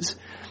it is.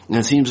 And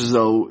it seems as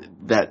though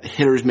that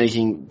hitters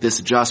making this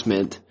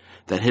adjustment,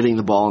 that hitting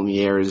the ball in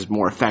the air is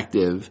more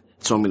effective,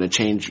 so I'm going to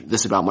change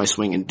this about my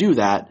swing and do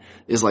that,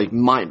 is like,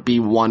 might be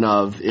one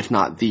of, if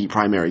not the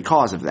primary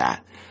cause of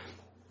that.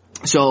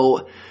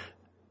 So,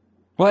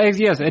 well,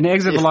 yes, and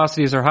exit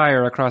velocities are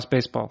higher across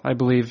baseball, I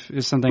believe,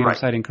 is something I'm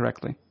citing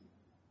correctly.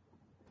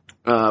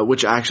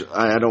 Which actually,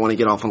 I don't want to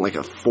get off on like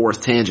a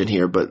fourth tangent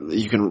here, but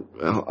you can,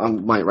 I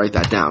might write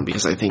that down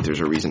because I think there's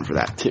a reason for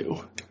that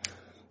too.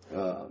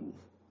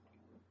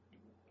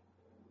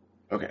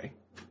 Okay.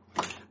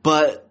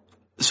 But,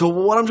 so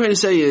what I'm trying to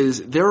say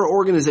is there are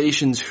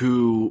organizations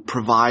who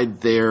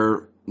provide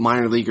their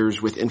minor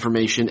leaguers with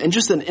information and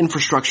just an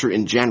infrastructure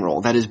in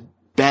general that is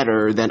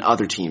better than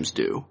other teams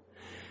do.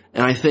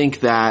 And I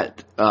think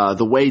that,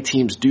 the way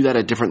teams do that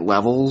at different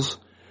levels,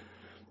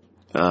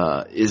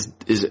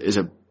 is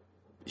a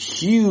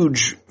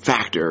huge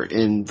factor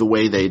in the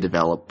way they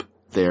develop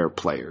their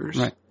players.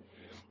 Right.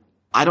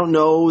 I don't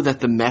know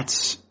that the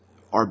Mets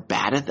are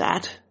bad at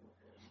that,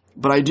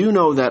 but I do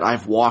know that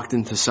I've walked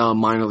into some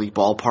minor league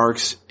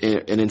ballparks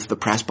and into the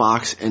press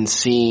box and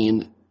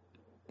seen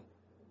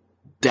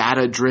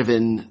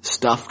data-driven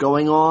stuff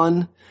going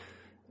on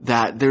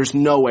that there's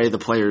no way the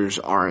players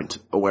aren't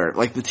aware.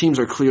 Like, the teams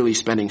are clearly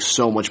spending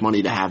so much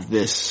money to have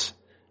this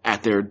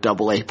at their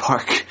AA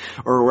park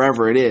or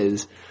wherever it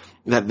is,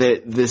 that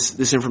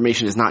this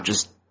information is not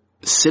just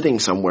sitting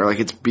somewhere,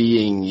 like, it's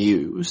being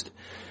used.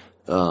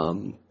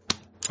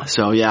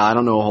 So yeah, I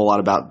don't know a whole lot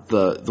about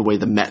the way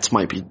the Mets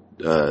might be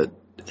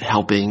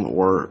helping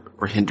or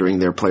hindering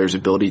their players'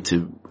 ability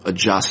to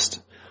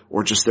adjust,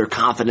 or just their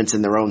confidence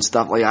in their own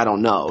stuff. Like, I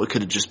don't know. It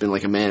could have just been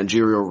like a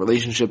managerial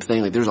relationship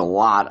thing. Like, there's a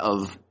lot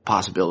of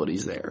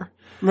possibilities there.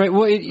 Right.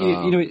 Well,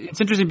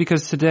 it's interesting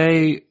because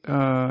today,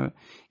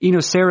 Eno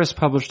Saris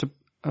published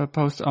a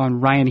post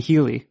on Ryan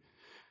Healy,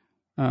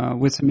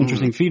 with some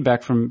interesting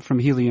feedback from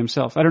Healy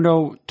himself. I don't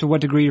know to what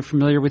degree you're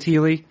familiar with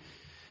Healy.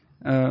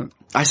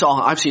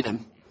 I've seen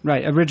him.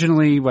 Right.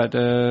 Originally,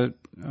 a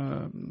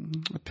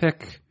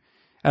pick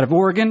out of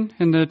Oregon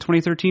in the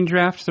 2013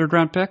 draft, third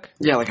round pick.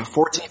 Yeah, like a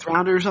 14th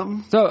rounder or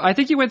something. So I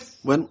think he went.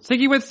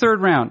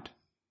 Third round.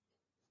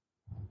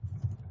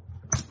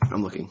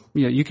 I'm looking.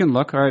 Yeah, you can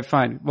look. All right,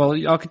 fine. Well,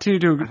 I'll continue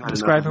to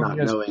describe him. Not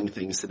knowing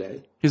things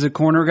today. He's a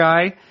corner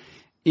guy,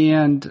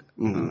 and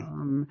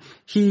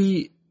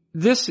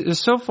this is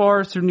so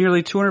far through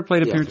nearly 200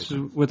 plate appearances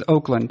with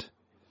Oakland.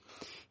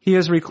 He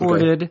has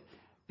recorded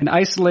an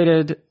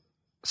isolated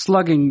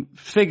slugging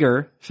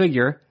figure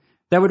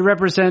that would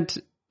represent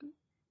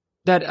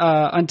that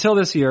until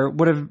this year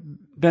would have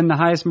been the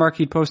highest mark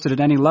he'd posted at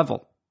any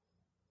level,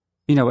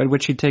 at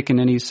which he'd taken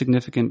any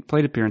significant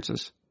plate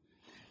appearances.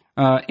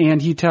 And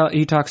he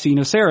talks to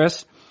Eno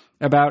Saris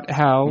about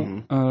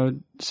how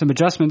some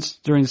adjustments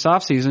during this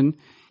offseason,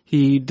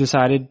 he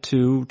decided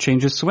to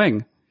change his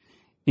swing.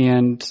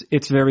 And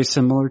it's very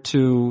similar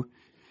to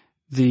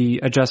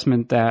the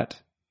adjustment that,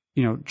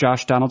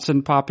 Josh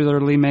Donaldson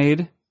popularly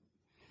made.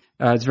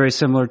 It's very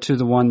similar to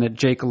the one that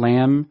Jake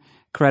Lamb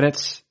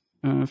credits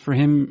for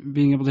him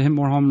being able to hit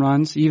more home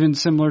runs. Even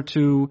similar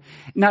to,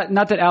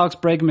 not that Alex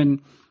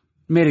Bregman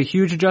made a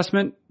huge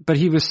adjustment, but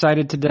he was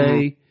cited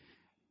today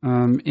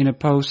in a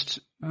post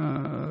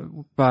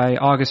by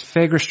August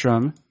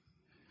Fagerstrom.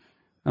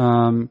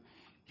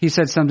 He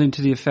said something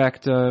to the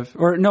effect of,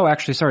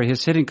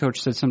 his hitting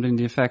coach said something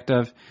to the effect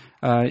of,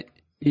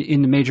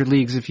 in the major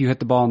leagues, if you hit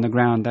the ball on the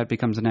ground, that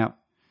becomes an out.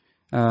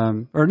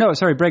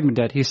 Bregman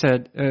did. He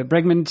said,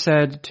 Bregman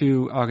said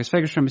to August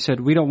Fagerstrom, he said,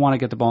 we don't want to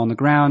get the ball on the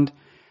ground.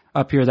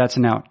 Up here, that's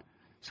an out.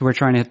 So we're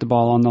trying to hit the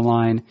ball on the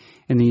line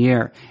in the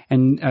air.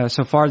 And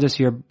so far this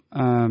year,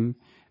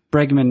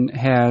 Bregman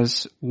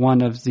has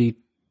one of the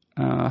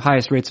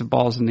highest rates of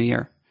balls in the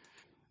air.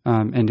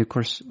 And of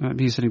course,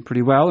 he's hitting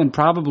pretty well and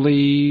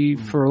probably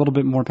for a little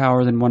bit more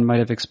power than one might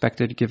have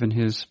expected given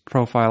his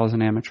profile as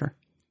an amateur.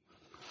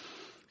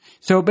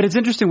 So, but it's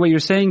interesting what you're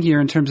saying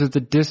here in terms of the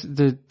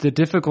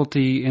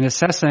difficulty in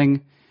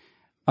assessing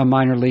a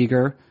minor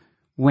leaguer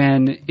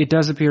when it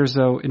does appear as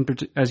though,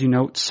 as you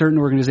know, certain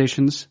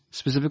organizations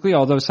specifically,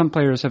 although some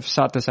players have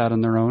sought this out on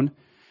their own,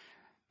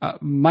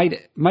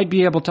 might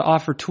be able to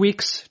offer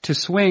tweaks to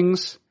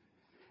swings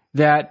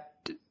that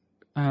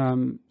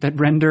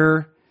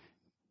render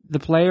the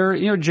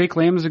player, Jake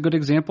Lamb is a good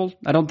example.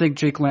 I don't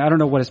think I don't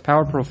know what his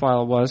power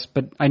profile was,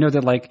 but I know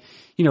that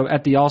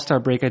at the All-Star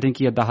break, I think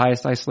he had the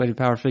highest isolated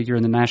power figure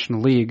in the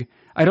National League.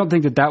 I don't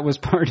think that was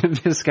part of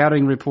his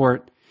scouting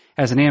report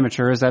as an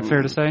amateur. Is that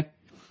fair to say?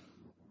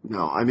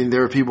 No, I mean,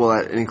 there are people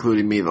that,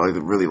 including me,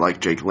 that really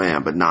like Jake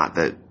Lamb, but not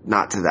to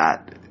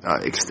that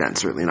extent,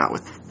 certainly not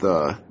with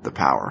the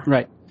power.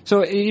 Right.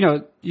 So,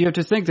 you have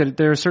to think that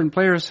there are certain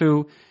players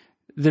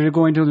that are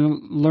going to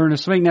learn a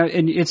swing. Now,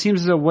 and it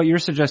seems as though what you're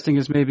suggesting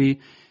is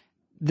maybe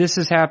this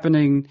is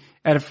happening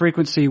at a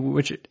frequency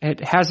which it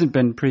hasn't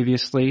been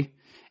previously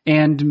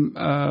and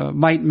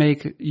might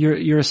make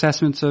your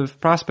assessments of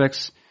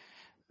prospects,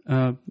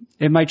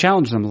 it might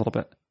challenge them a little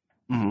bit.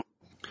 Mm-hmm.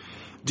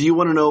 Do you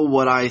want to know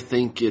what I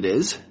think it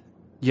is?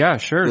 Yeah,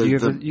 sure.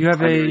 You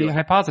have a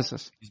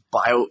hypothesis.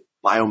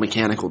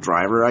 Biomechanical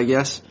driver, I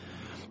guess.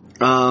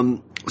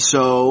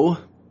 So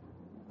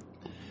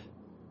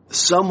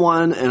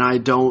someone, and I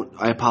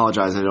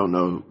apologize, I don't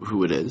know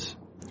who it is,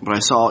 but I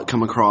saw it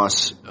come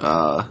across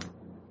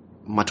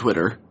my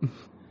Twitter.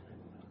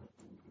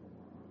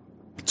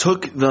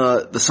 Took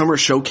the summer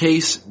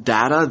showcase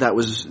data that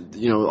was,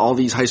 all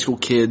these high school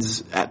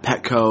kids at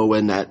Petco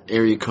and at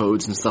area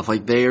codes and stuff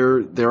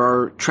there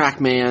are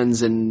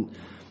TrackMans and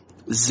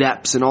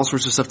Zeps and all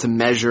sorts of stuff to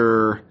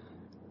measure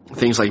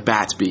things like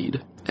bat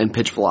speed and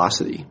pitch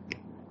velocity.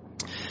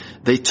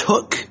 They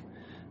took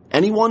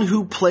anyone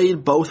who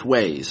played both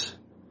ways.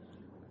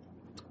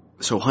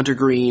 So Hunter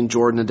Green,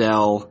 Jordan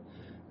Adele,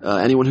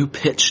 anyone who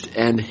pitched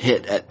and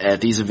hit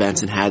at these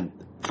events and had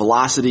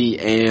velocity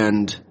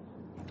and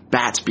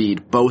bat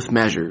speed both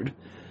measured,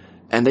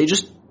 and they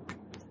just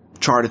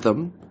charted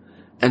them,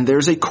 and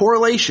there's a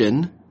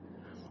correlation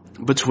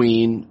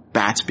between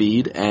bat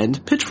speed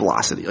and pitch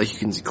velocity. You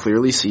can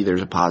clearly see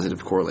there's a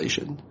positive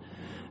correlation.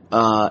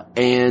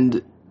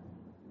 And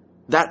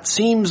that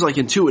seems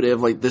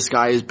intuitive, this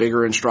guy is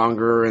bigger and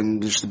stronger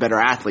and just a better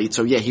athlete,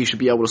 so yeah, he should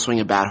be able to swing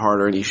a bat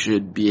harder and he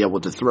should be able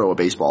to throw a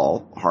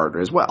baseball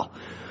harder as well.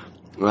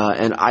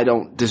 And I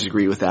don't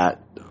disagree with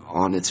that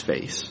on its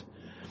face.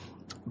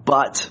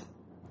 But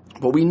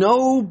what we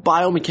know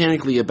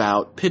biomechanically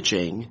about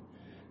pitching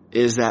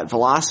is that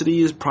velocity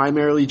is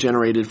primarily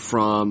generated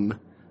from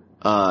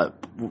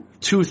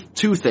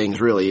two things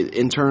really: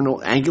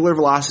 internal angular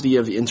velocity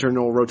of the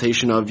internal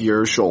rotation of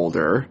your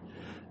shoulder,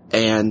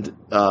 and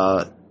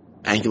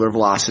angular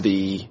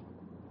velocity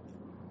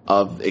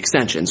of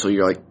extension. So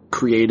you're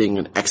creating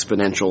an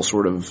exponential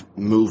sort of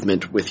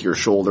movement with your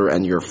shoulder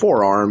and your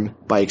forearm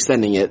by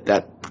extending it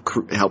that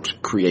helps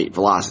create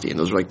velocity. And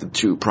those are the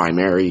two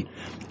primary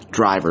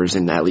drivers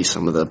in at least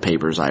some of the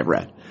papers I've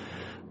read.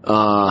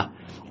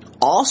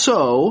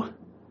 Also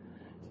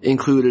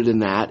included in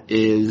that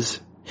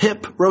is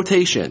hip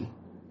rotation.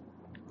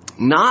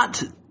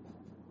 Not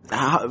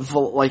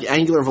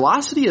angular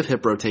velocity of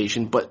hip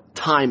rotation, but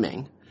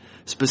timing.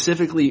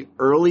 Specifically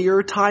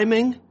earlier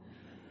timing.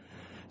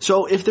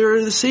 So if there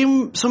are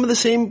some of the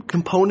same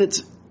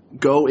components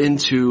go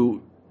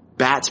into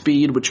bat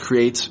speed, which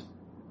creates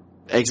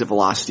exit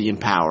velocity and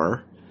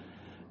power,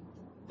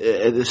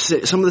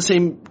 some of the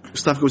same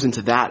stuff goes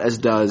into that as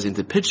does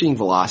into pitching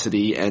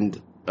velocity, and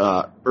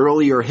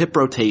earlier hip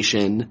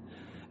rotation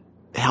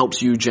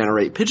helps you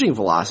generate pitching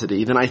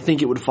velocity, then I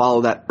think it would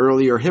follow that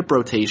earlier hip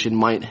rotation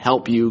might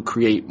help you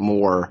create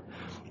more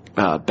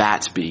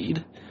bat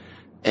speed,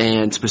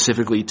 and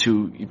specifically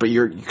but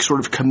you're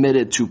sort of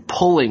committed to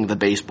pulling the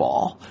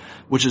baseball,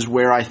 which is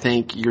where I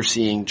think you're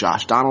seeing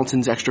Josh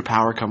Donaldson's extra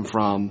power come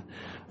from,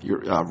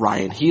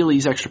 Ryan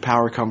Healy's extra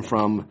power come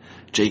from,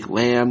 Jake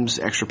Lamb's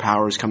extra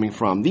power is coming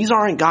from. These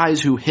aren't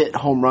guys who hit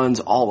home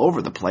runs all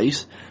over the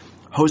place.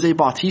 Jose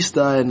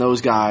Bautista and those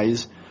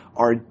guys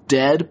are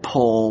dead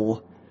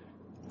pull,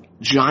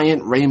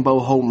 giant rainbow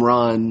home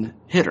run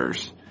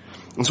hitters.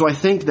 And so I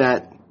think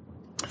that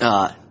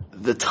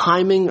the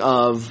timing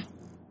of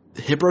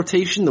hip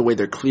rotation, the way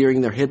they're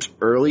clearing their hips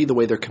early, the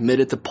way they're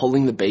committed to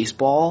pulling the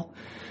baseball,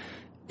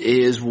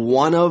 is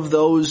one of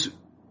those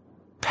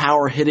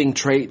power hitting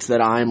traits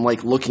that I'm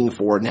like looking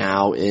for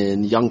now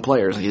in young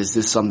players. Like, is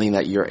this something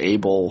that you're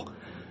able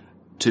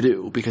to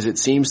do? Because it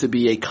seems to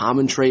be a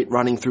common trait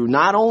running through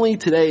not only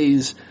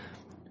today's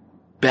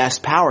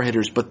best power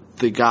hitters, but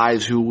the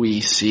guys who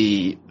we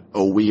see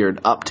a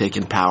weird uptick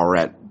in power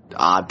at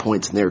odd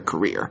points in their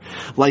career.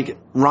 Like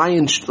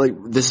Ryan,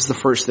 this is the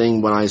first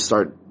thing when I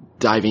start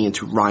diving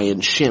into Ryan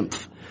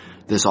Schimpf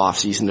this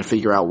offseason to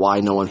figure out why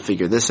no one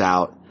figured this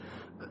out.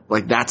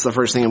 Like, that's the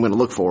first thing I'm going to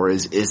look for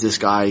is this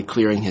guy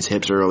clearing his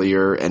hips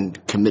earlier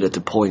and committed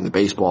to pulling the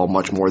baseball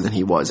much more than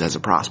he was as a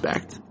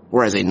prospect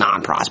or as a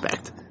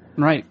non-prospect.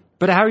 Right.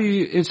 But how are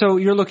you, so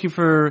you're looking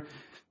for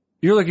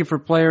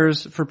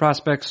players, for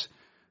prospects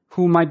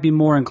who might be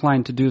more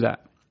inclined to do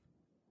that.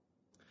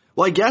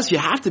 Well, I guess you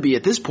have to be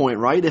at this point,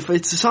 right? If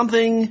it's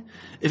something,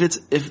 if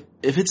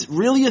it's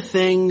really a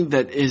thing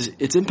that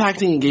it's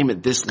impacting a game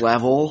at this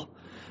level,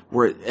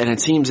 and it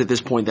seems at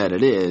this point that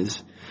it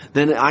is,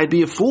 then I'd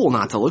be a fool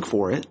not to look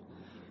for it.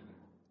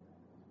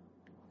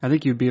 I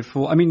think you'd be a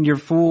fool. I mean, you're a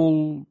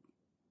fool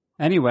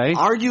anyway.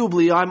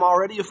 Arguably, I'm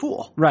already a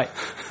fool. Right.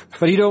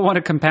 But you don't want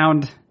to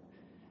compound.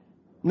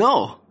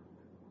 No.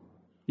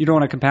 You don't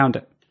want to compound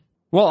it.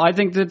 Well, I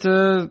think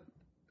that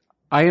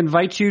I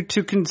invite you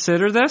to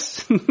consider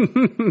this.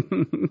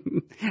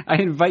 I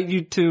invite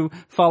you to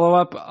follow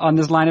up on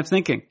this line of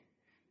thinking.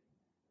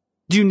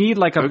 Do you need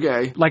like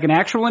an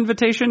actual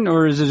invitation,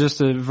 or is it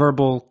just a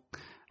verbal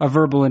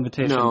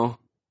invitation? No.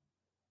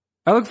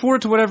 I look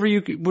forward to whatever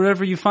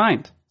you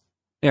find,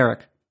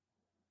 Eric.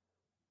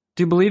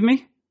 Do you believe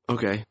me?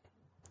 Okay.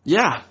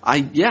 Yeah.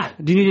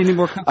 Do you need any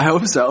more? I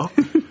hope so.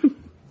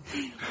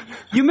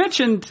 You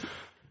mentioned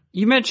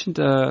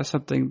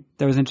something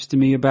that was interesting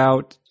to me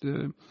about.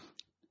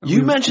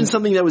 You mentioned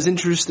something that was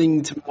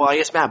interesting to. Well, I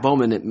guess Matt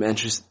Bowman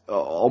mentions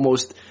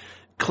almost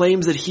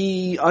claims that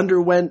he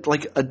underwent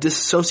like a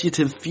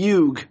dissociative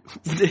fugue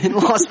in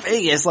Las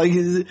Vegas, like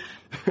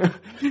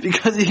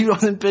because he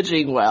wasn't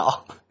pitching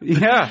well.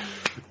 Yeah.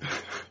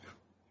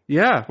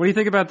 Yeah. What do you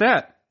think about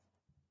that?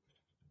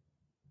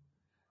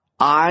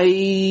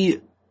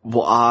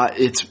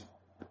 It's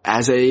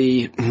as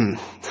a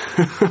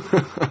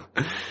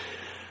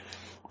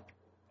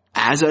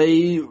as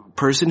a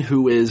person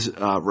who is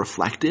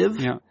reflective.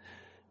 Yeah.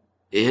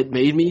 It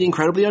made me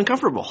incredibly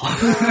uncomfortable. So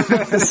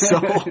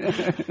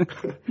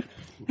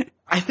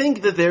I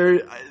think that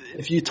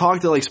if you talk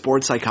to like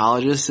sports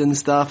psychologists and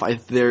stuff,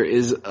 there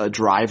is a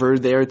driver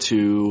there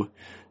to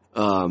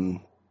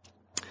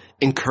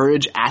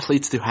encourage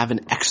athletes to have an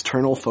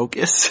external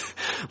focus.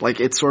 Like,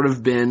 it's sort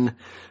of been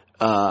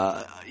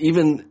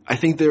even I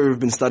think there have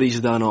been studies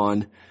done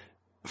on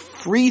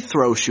free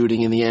throw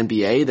shooting in the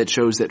NBA that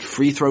shows that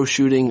free throw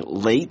shooting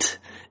late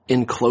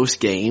in close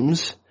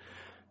games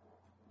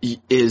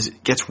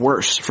gets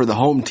worse for the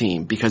home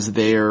team because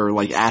they're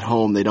like at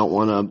home. They don't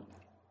want to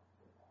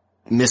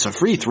miss a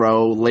free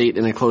throw late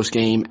in a close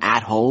game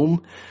at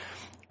home.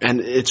 And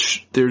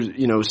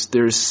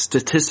there's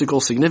statistical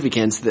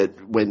significance that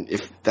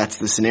if that's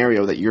the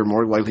scenario, that you're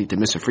more likely to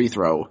miss a free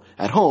throw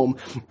at home,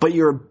 but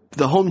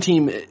the home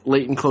team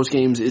late in close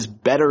games is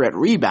better at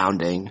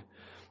rebounding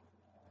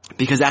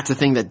because that's a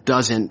thing that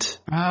doesn't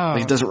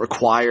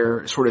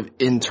require sort of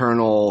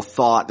internal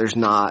thought. There's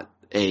not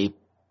a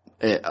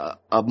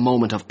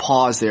moment of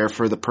pause there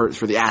for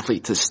the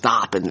athlete to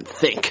stop and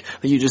think.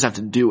 You just have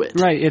to do it.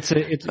 Right.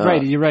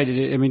 Right. You're right.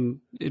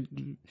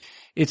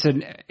 It's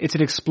an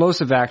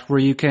explosive act where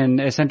you can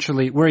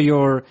essentially,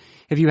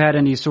 if you had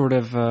any sort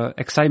of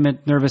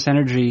excitement, nervous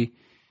energy,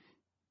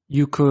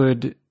 it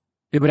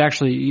would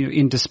actually,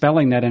 in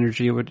dispelling that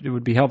energy, it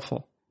would be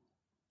helpful.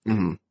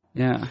 Mm-hmm.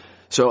 Yeah.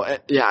 So,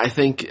 I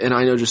think, and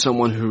I know just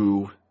someone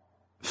who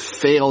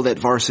failed at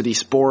varsity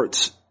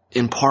sports,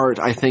 in part,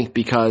 I think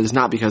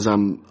not because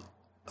I'm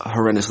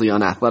horrendously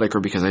unathletic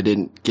or because I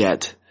didn't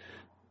get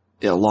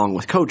along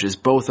with coaches,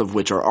 both of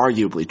which are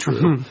arguably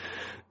true.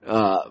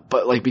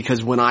 But like,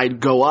 because when I'd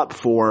go up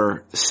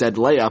for said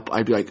layup,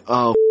 I'd be like,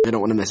 oh, I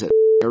don't want to miss it.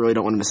 I really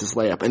don't want to miss this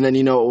layup. And then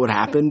you know what would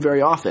happen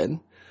very often?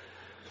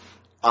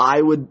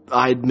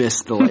 I'd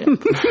miss the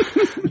layup.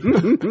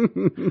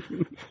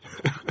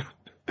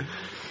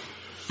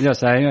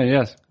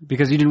 Yes,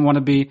 because you didn't want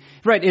to be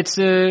right. It's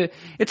the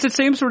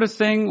same sort of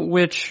thing,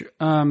 which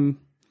I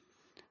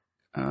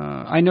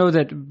know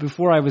that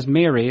before I was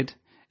married,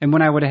 and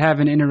when I would have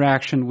an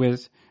interaction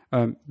with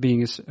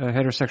being a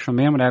heterosexual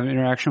man, when I have an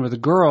interaction with a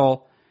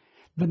girl,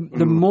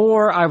 the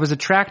more I was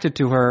attracted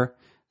to her,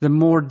 the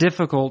more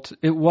difficult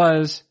it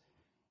was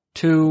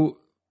to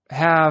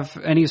have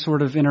any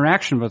sort of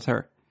interaction with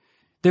her.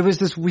 There was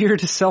this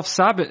weird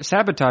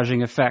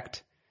self-sabotaging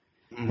effect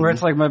where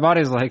it's like my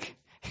body's like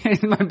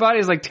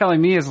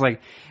telling me, is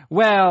like,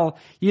 well,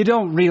 you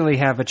don't really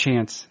have a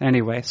chance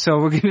anyway. So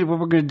what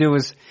we're going to do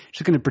is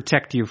just going to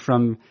protect you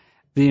from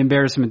the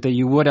embarrassment that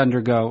you would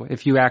undergo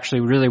if you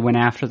actually really went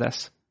after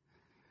this.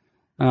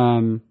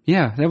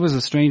 Yeah, that was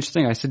a strange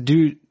thing. I said,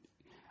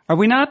 are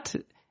we not?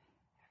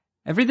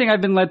 Everything I've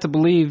been led to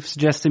believe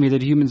suggests to me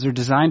that humans are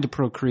designed to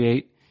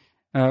procreate,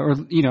 or,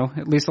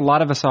 at least a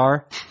lot of us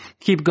are.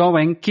 Keep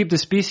going, keep the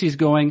species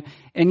going,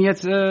 and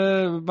yet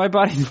my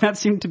body does not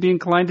seem to be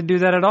inclined to do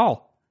that at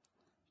all.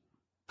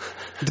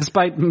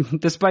 Despite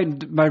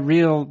my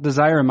real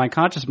desire in my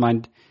conscious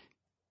mind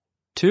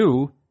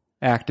to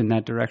act in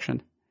that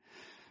direction.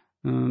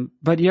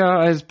 But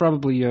yeah, as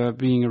probably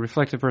being a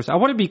reflective person, I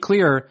want to be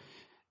clear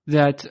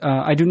that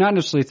I do not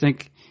necessarily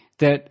think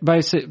that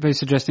by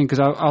suggesting, because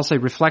I'll say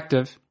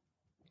reflective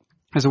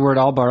as a word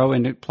I'll borrow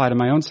and apply to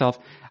my own self.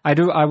 I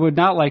would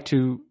not like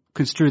to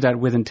construe that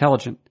with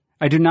intelligent.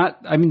 I do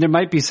not. I mean, there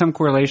might be some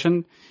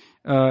correlation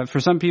for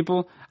some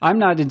people. I'm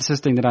not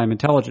insisting that I'm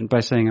intelligent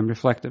by saying I'm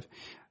reflective.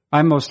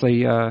 I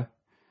mostly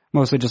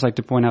just like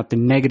to point out the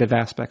negative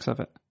aspects of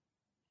it.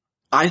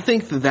 I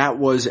think that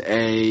was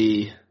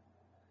a.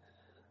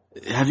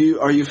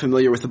 Are you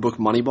familiar with the book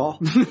Moneyball?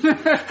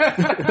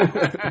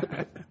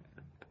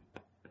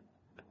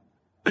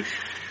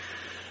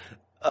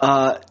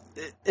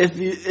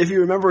 If you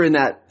remember in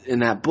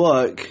that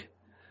book,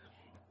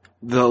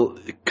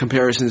 the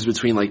comparisons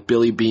between like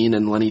Billy Beane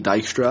and Lenny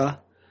Dykstra,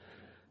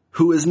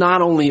 who is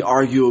not only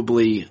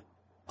arguably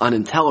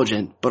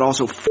unintelligent but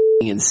also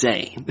f***ing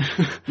insane.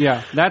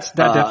 Yeah, that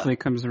definitely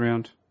comes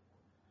around.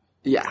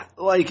 Yeah,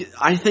 like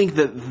I think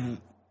that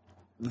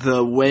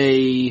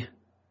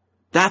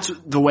that's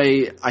the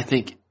way I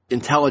think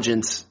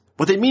intelligence.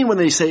 What they mean when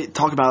they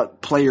talk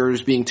about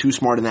players being too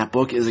smart in that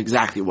book is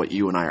exactly what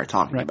you and I are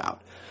talking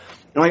about.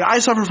 And like I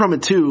suffer from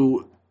it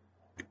too,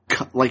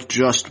 like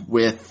just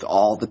with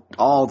all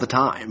the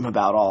time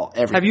about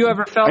everything. Have you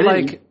ever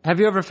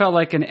felt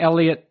like an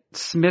Elliott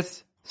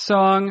Smith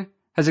song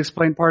has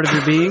explained part of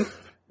your being?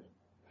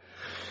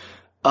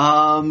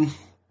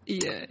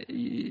 Yeah,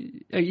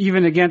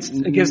 even against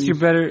your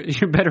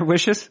better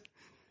wishes?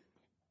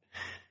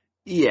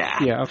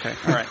 Yeah. Yeah, okay.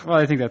 All right. Well,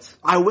 I think that's...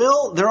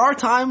 There are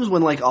times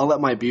when like I'll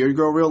let my beard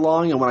grow real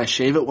long, and when I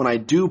shave it, when I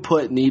do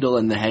put needle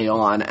in the hay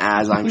on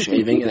as I'm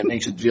shaving, and it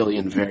makes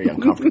Jillian very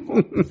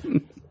uncomfortable.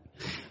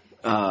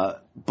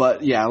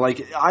 But yeah,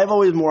 like I've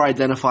always more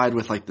identified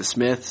with like the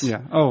Smiths.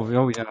 Yeah. Oh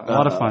yeah. A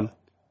lot of fun.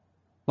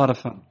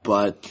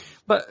 But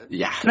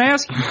yeah. Can I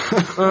ask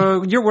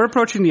you, we're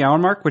approaching the hour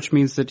mark, which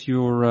means that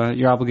your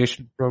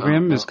obligation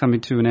program is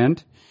coming to an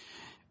end.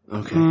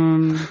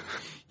 Okay.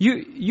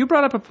 You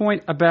brought up a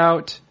point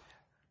about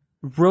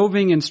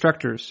roving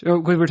instructors.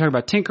 We were talking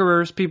about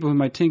tinkerers, people who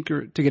might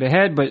tinker to get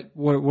ahead, but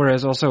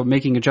whereas also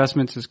making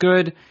adjustments is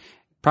good.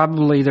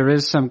 Probably there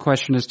is some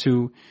question as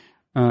to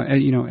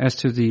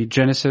the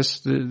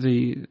genesis,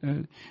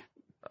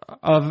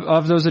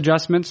 of those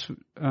adjustments.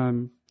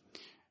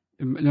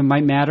 It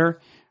might matter.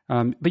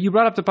 But you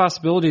brought up the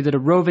possibility that a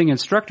roving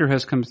instructor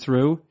has come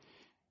through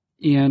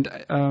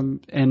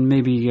and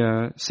maybe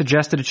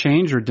suggested a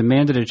change or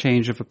demanded a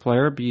change of a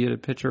player, be it a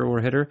pitcher or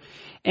a hitter.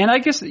 And I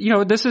guess,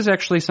 this is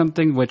actually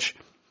something which,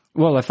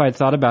 well, if I'd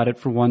thought about it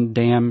for one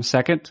damn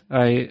second,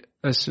 I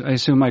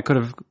assume I could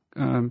have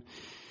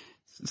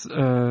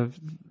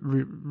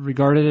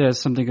regarded it as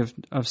something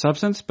of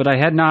substance, but I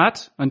had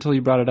not until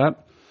you brought it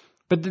up.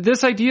 But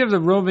this idea of the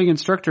roving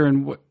instructor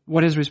and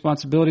what his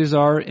responsibilities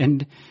are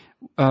and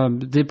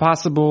the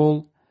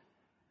possible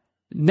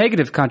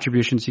negative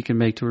contributions he can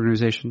make to an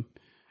organization.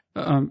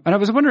 And I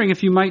was wondering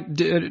if you might,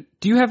 do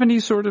you have any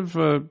sort of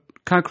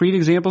concrete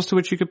examples to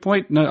which you could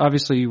point? No,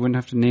 obviously you wouldn't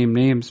have to name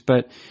names,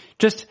 but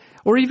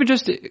or even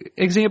just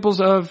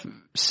examples of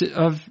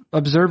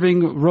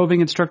observing roving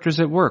instructors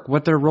at work,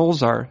 what their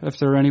roles are, if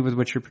there are any with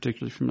which you're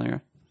particularly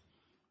familiar.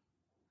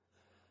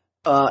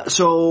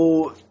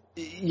 So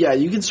yeah,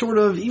 you can sort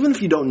of, even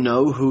if you don't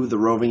know who the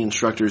roving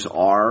instructors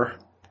are,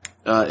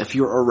 if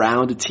you're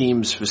around a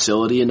team's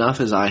facility enough,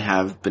 as I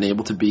have been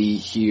able to be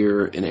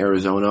here in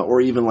Arizona,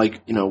 or even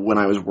like, when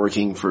I was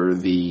working for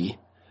the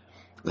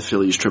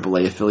Phillies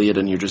AAA affiliate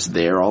and you're just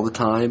there all the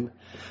time,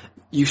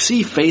 you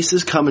see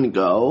faces come and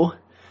go,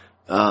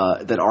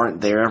 that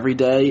aren't there every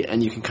day,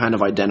 and you can kind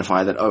of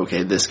identify that,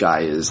 okay, this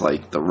guy is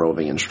like the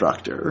roving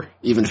instructor,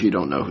 even if you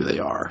don't know who they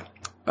are.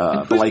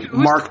 But like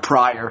Mark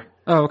Pryor.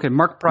 Oh, okay.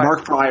 Mark Pryor.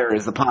 Mark Pryor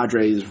is the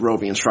Padres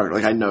roving instructor.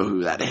 Like I know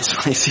who that is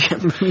when I see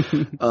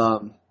him.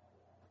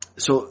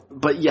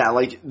 But yeah,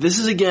 like this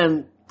is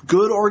again,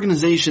 good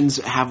organizations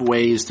have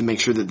ways to make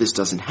sure that this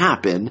doesn't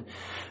happen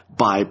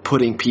by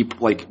putting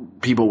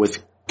people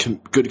with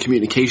good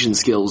communication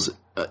skills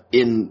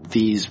in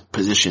these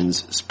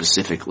positions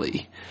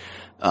specifically,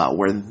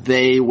 where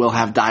they will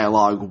have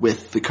dialogue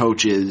with the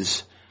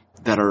coaches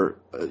that are,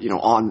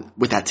 on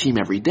with that team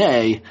every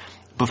day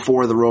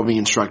before the roving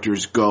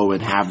instructors go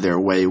and have their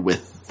way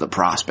with the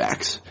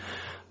prospects.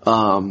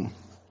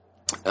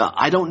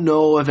 I don't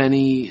know of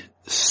any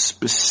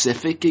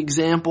specific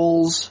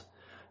examples.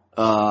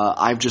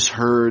 I've just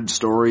heard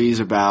stories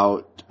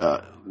about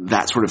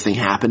that sort of thing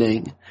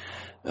happening,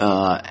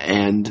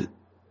 and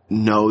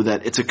know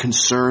that it's a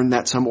concern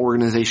that some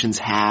organizations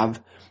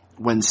have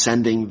when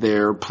sending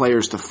their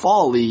players to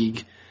Fall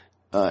League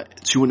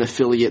to an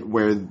affiliate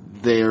where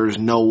there's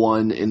no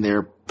one in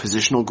their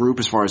positional group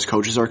as far as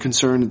coaches are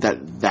concerned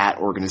that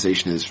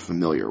organization is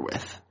familiar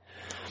with.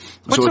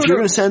 So if you're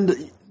going to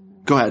send,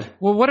 go ahead.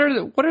 Well, what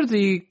are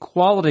the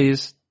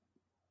qualities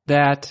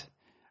that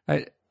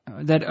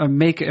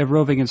make a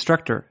roving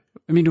instructor?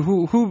 I mean,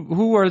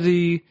 who are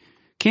the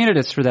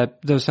candidates for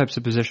those types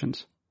of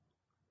positions?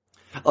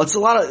 It's a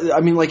lot of, I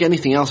mean, like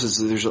anything else,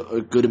 there's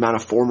a good amount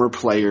of former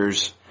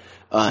players.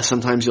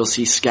 Sometimes you'll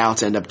see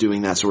scouts end up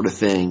doing that sort of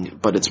thing,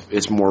 but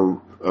it's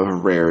more of a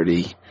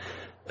rarity.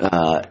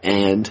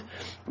 And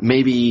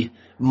maybe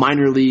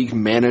minor league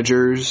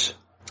managers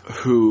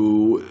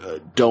who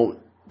don't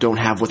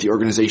have what the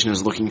organization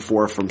is looking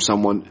for from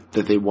someone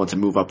that they want to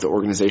move up the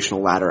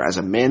organizational ladder as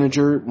a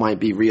manager might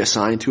be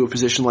reassigned to a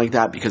position like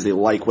that because they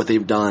like what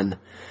they've done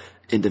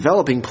in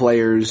developing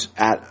players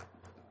at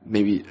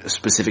maybe a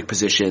specific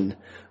position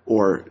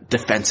or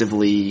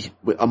defensively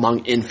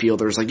among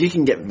infielders. Like, you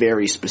can get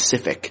very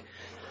specific.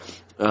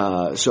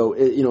 So,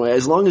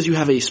 as long as you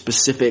have a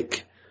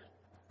specific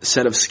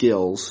set of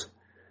skills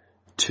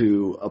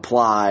to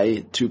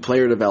apply to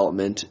player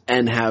development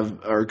and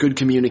are a good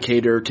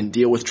communicator, can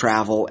deal with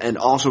travel, and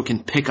also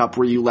can pick up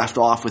where you left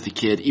off with a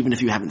kid, even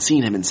if you haven't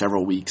seen him in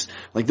several weeks.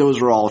 Like,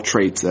 those are all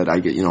traits that I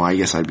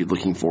guess I'd be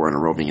looking for in a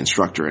roving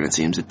instructor, and it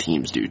seems that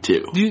teams do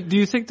too. Do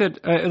you think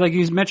that, like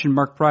you mentioned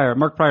Mark Pryor.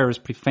 Mark Pryor is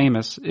pretty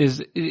famous.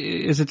 Is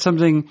it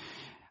something,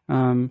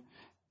 I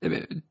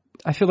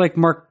feel like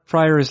Mark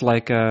Pryor is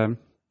like,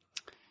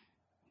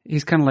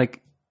 he's kind of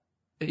like,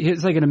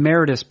 it's like an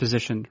emeritus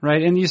position,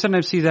 right? And you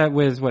sometimes see that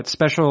with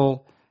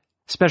special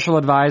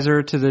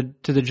advisor to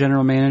the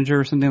general manager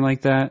or something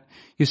like that.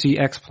 You see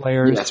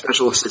ex-players. Yeah,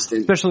 special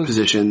assistant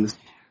positions.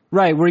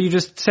 Right, where you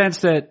just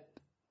sense that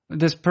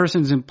this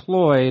person's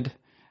employed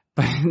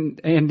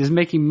and is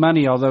making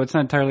money, although it's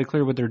not entirely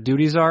clear what their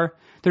duties are.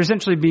 They're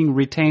essentially being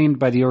retained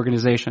by the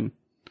organization.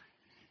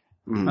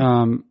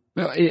 Mm-hmm.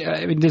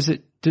 I mean,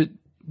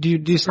 do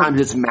you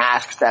sometimes it's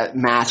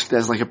masked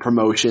as like a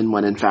promotion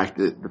when in fact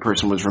the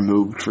person was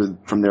removed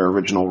from their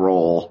original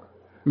role.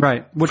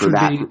 Right. Which would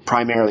be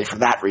primarily for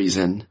that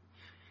reason.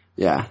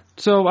 Yeah.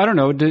 So I don't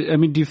know. Do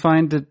you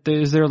find that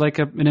is there like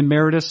an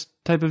emeritus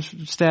type of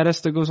status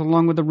that goes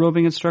along with the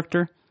roving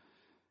instructor?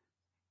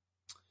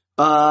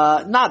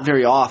 Not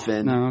very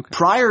often. No, okay.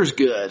 Pryor's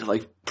good.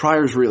 Like,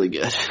 Pryor's really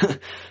good.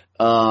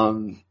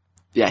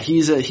 Yeah,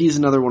 he's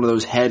another one of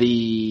those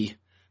heady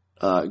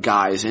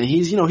guys, and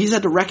he's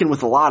had to reckon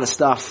with a lot of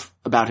stuff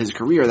about his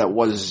career that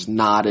was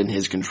not in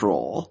his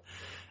control.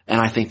 And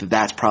I think that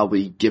that's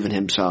probably given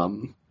him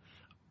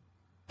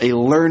a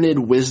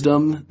learned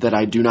wisdom that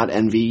I do not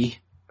envy,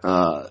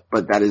 but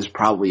that is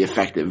probably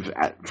effective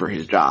for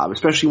his job,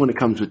 especially when it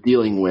comes with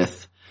dealing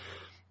with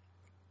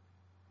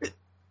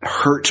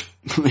hurt,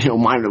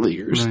 minor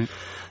leaguers. Right.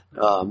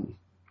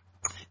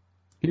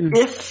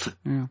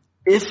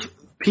 If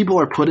people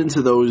are put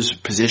into those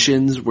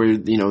positions where,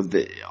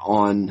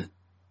 on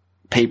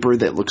paper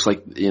that looks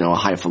like, a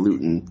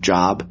highfalutin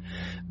job,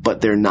 but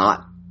they're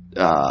not,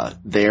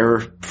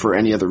 there for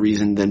any other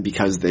reason than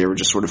because they were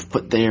just sort of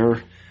put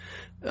there,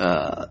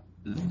 the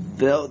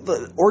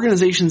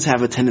organizations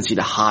have a tendency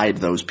to hide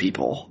those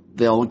people.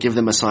 They'll give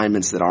them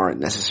assignments that aren't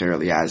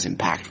necessarily as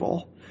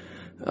impactful.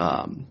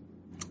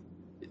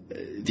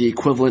 The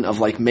equivalent of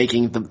like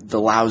making the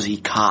lousy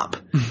cop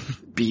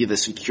be the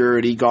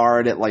security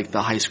guard at like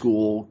the high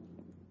school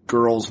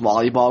girls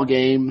volleyball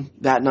game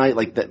that night,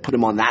 like that, put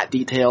him on that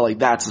detail. Like,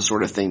 that's the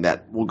sort of thing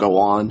that will go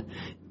on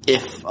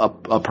if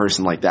a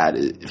person like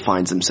that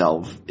finds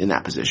himself in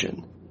that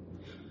position.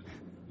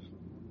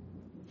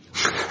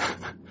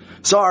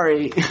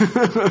 Sorry.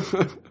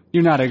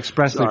 You're not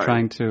expressly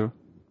trying to.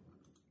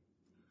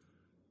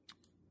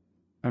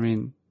 I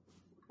mean,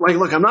 like,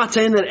 look, I'm not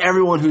saying that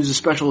everyone who's a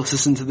special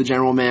assistant to the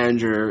general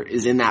manager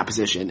is in that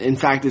position. In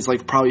fact, it's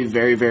like probably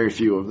very, very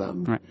few of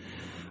them. Right.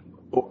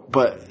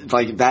 But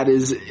like, that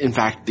is in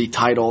fact the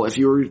title. If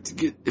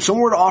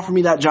someone were to offer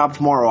me that job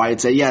tomorrow,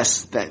 I'd say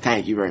yes,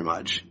 thank you very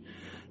much.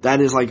 That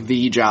is like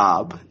the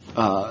job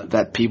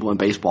that people in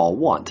baseball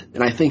want.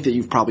 And I think that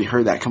you've probably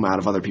heard that come out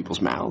of other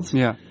people's mouths.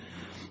 Yeah.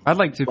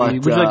 Would you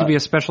like to be a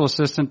special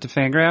assistant to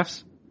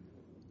Fangraphs?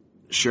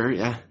 Sure,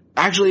 yeah.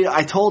 Actually,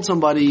 I told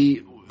somebody,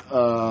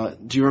 do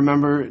you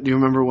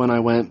remember when I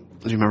went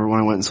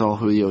and saw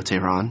Julio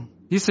Teheran?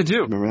 Yes, I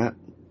do. Remember that?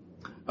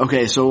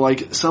 Okay, so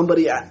like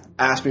somebody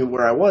asked me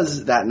where I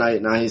was that night,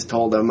 and I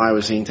told them I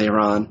was seeing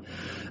Teheran,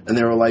 and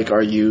they were like,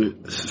 "Are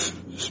you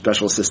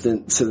special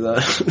assistant to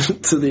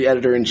the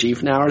editor in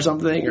chief now or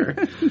something?" Or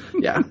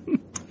yeah.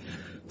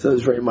 So it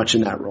was very much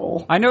in that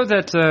role. I know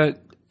that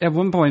at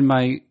one point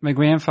my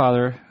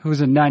grandfather, who's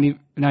a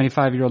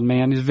 95-year-old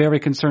man, is very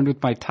concerned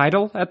with my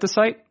title at the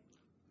site.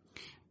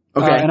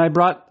 Okay. And I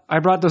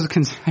brought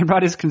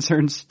his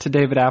concerns to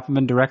David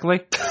Appelman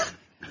directly.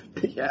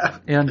 Yeah.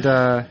 And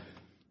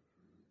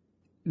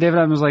David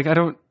Appelman was like,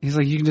 he's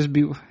like, you can just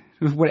be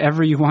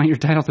whatever you want your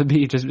title to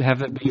be, just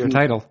have it be your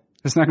title.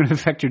 It's not going to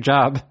affect your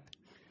job.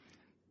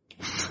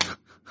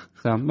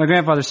 So my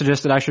grandfather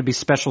suggested I should be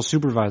special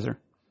supervisor.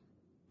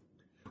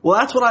 Well,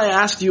 that's what I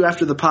asked you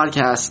after the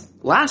podcast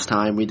last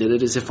time we did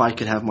it, is if I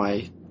could have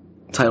my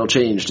title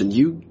changed, and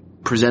you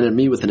presented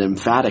me with an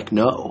emphatic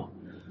no.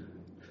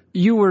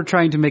 You were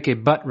trying to make a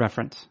butt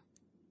reference.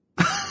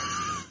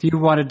 You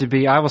wanted to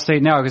be, I will say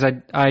it now because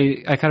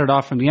I cut it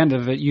off from the end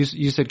of it.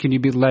 You said, can you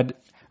be lead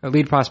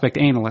prospect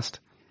analyst?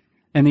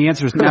 And the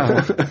answer is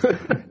no.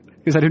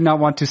 Because I do not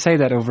want to say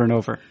that over and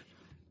over.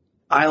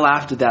 I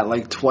laughed at that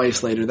like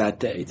twice later that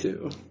day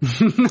too.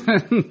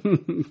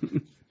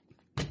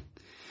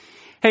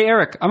 Hey,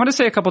 Eric, I'm going to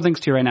say a couple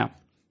things to you right now.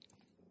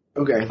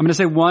 Okay. I'm going to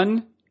say,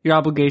 one, your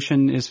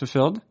obligation is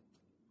fulfilled.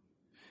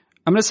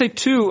 I'm going to say,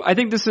 two, I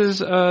think this is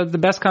the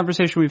best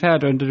conversation we've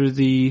had under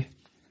the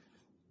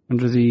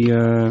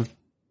banner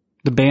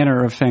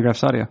of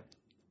Fangraphs Audio.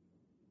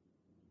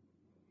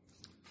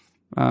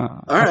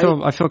 All right.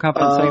 I feel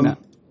confident saying that.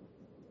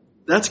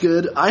 That's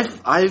good.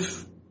 I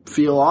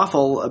feel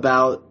awful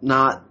about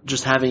not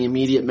just having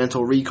immediate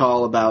mental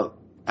recall about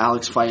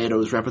Alex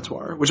Faedo's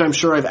repertoire, which I'm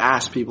sure I've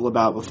asked people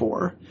about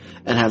before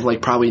and have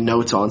like probably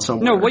notes on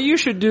somewhere. No, what you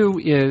should do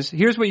is,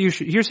 here's how you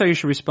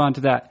should respond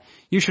to that.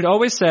 You should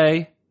always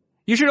say,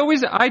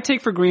 I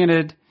take for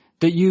granted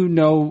that you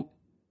know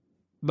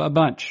a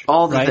bunch.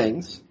 All the right?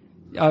 things.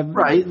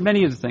 Right.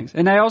 Many of the things.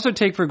 And I also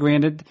take for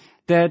granted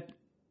that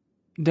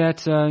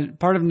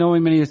part of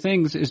knowing many of the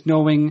things is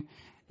knowing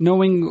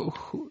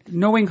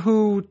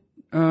who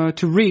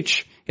to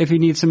reach if you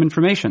need some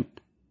information.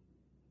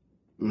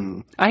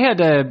 Mm. I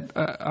had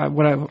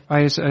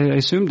I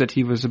assumed that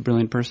he was a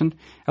brilliant person,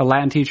 a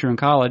Latin teacher in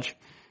college,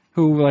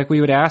 who like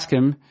we would ask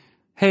him,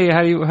 "Hey,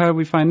 how do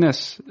we find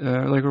this?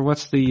 Or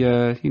what's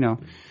the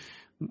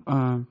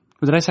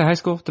did I say high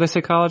school? Did I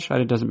say college?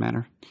 It doesn't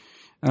matter.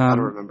 I don't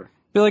remember.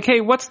 Be like,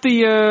 hey, what's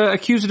the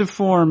accusative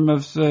form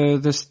of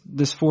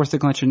this fourth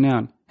declension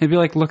noun? He'd be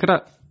like, look it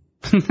up.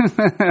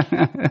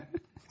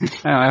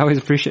 I always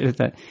appreciated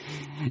that.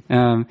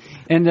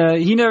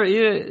 He never,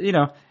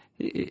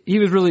 he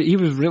was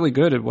really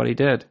good at what he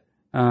did.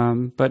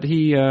 But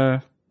he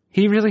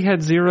really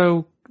had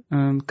zero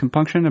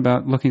compunction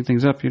about looking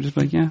things up. You're just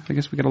like, yeah, I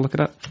guess we got to look it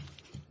up.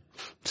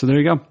 So there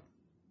you go.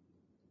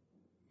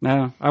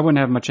 No, I wouldn't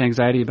have much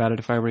anxiety about it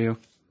if I were you.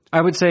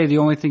 I would say the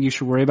only thing you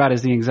should worry about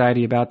is the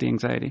anxiety about the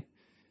anxiety.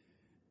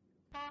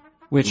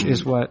 Which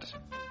is what?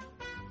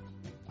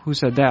 Who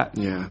said that?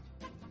 Yeah.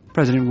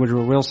 President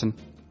Woodrow Wilson.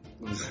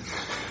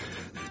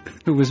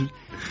 Who was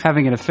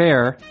having an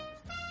affair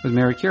with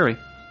Mary Curie.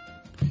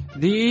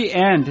 The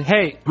end.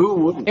 Hey,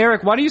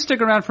 Eric, why don't you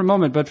stick around for a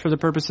moment, but for the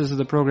purposes of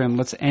the program,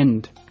 let's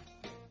end.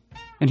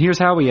 And here's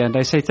how we end.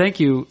 I say thank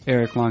you,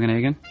 Eric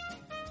Longenhagen.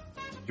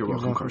 You're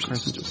welcome, Carson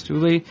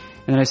Cistulli.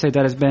 And then I say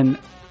that has been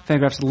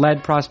Fangraphs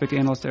lead prospect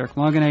analyst Eric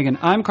Longenhagen.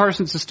 I'm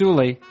Carson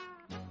Cistulli.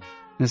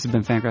 This has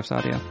been Fangraphs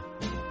Audio.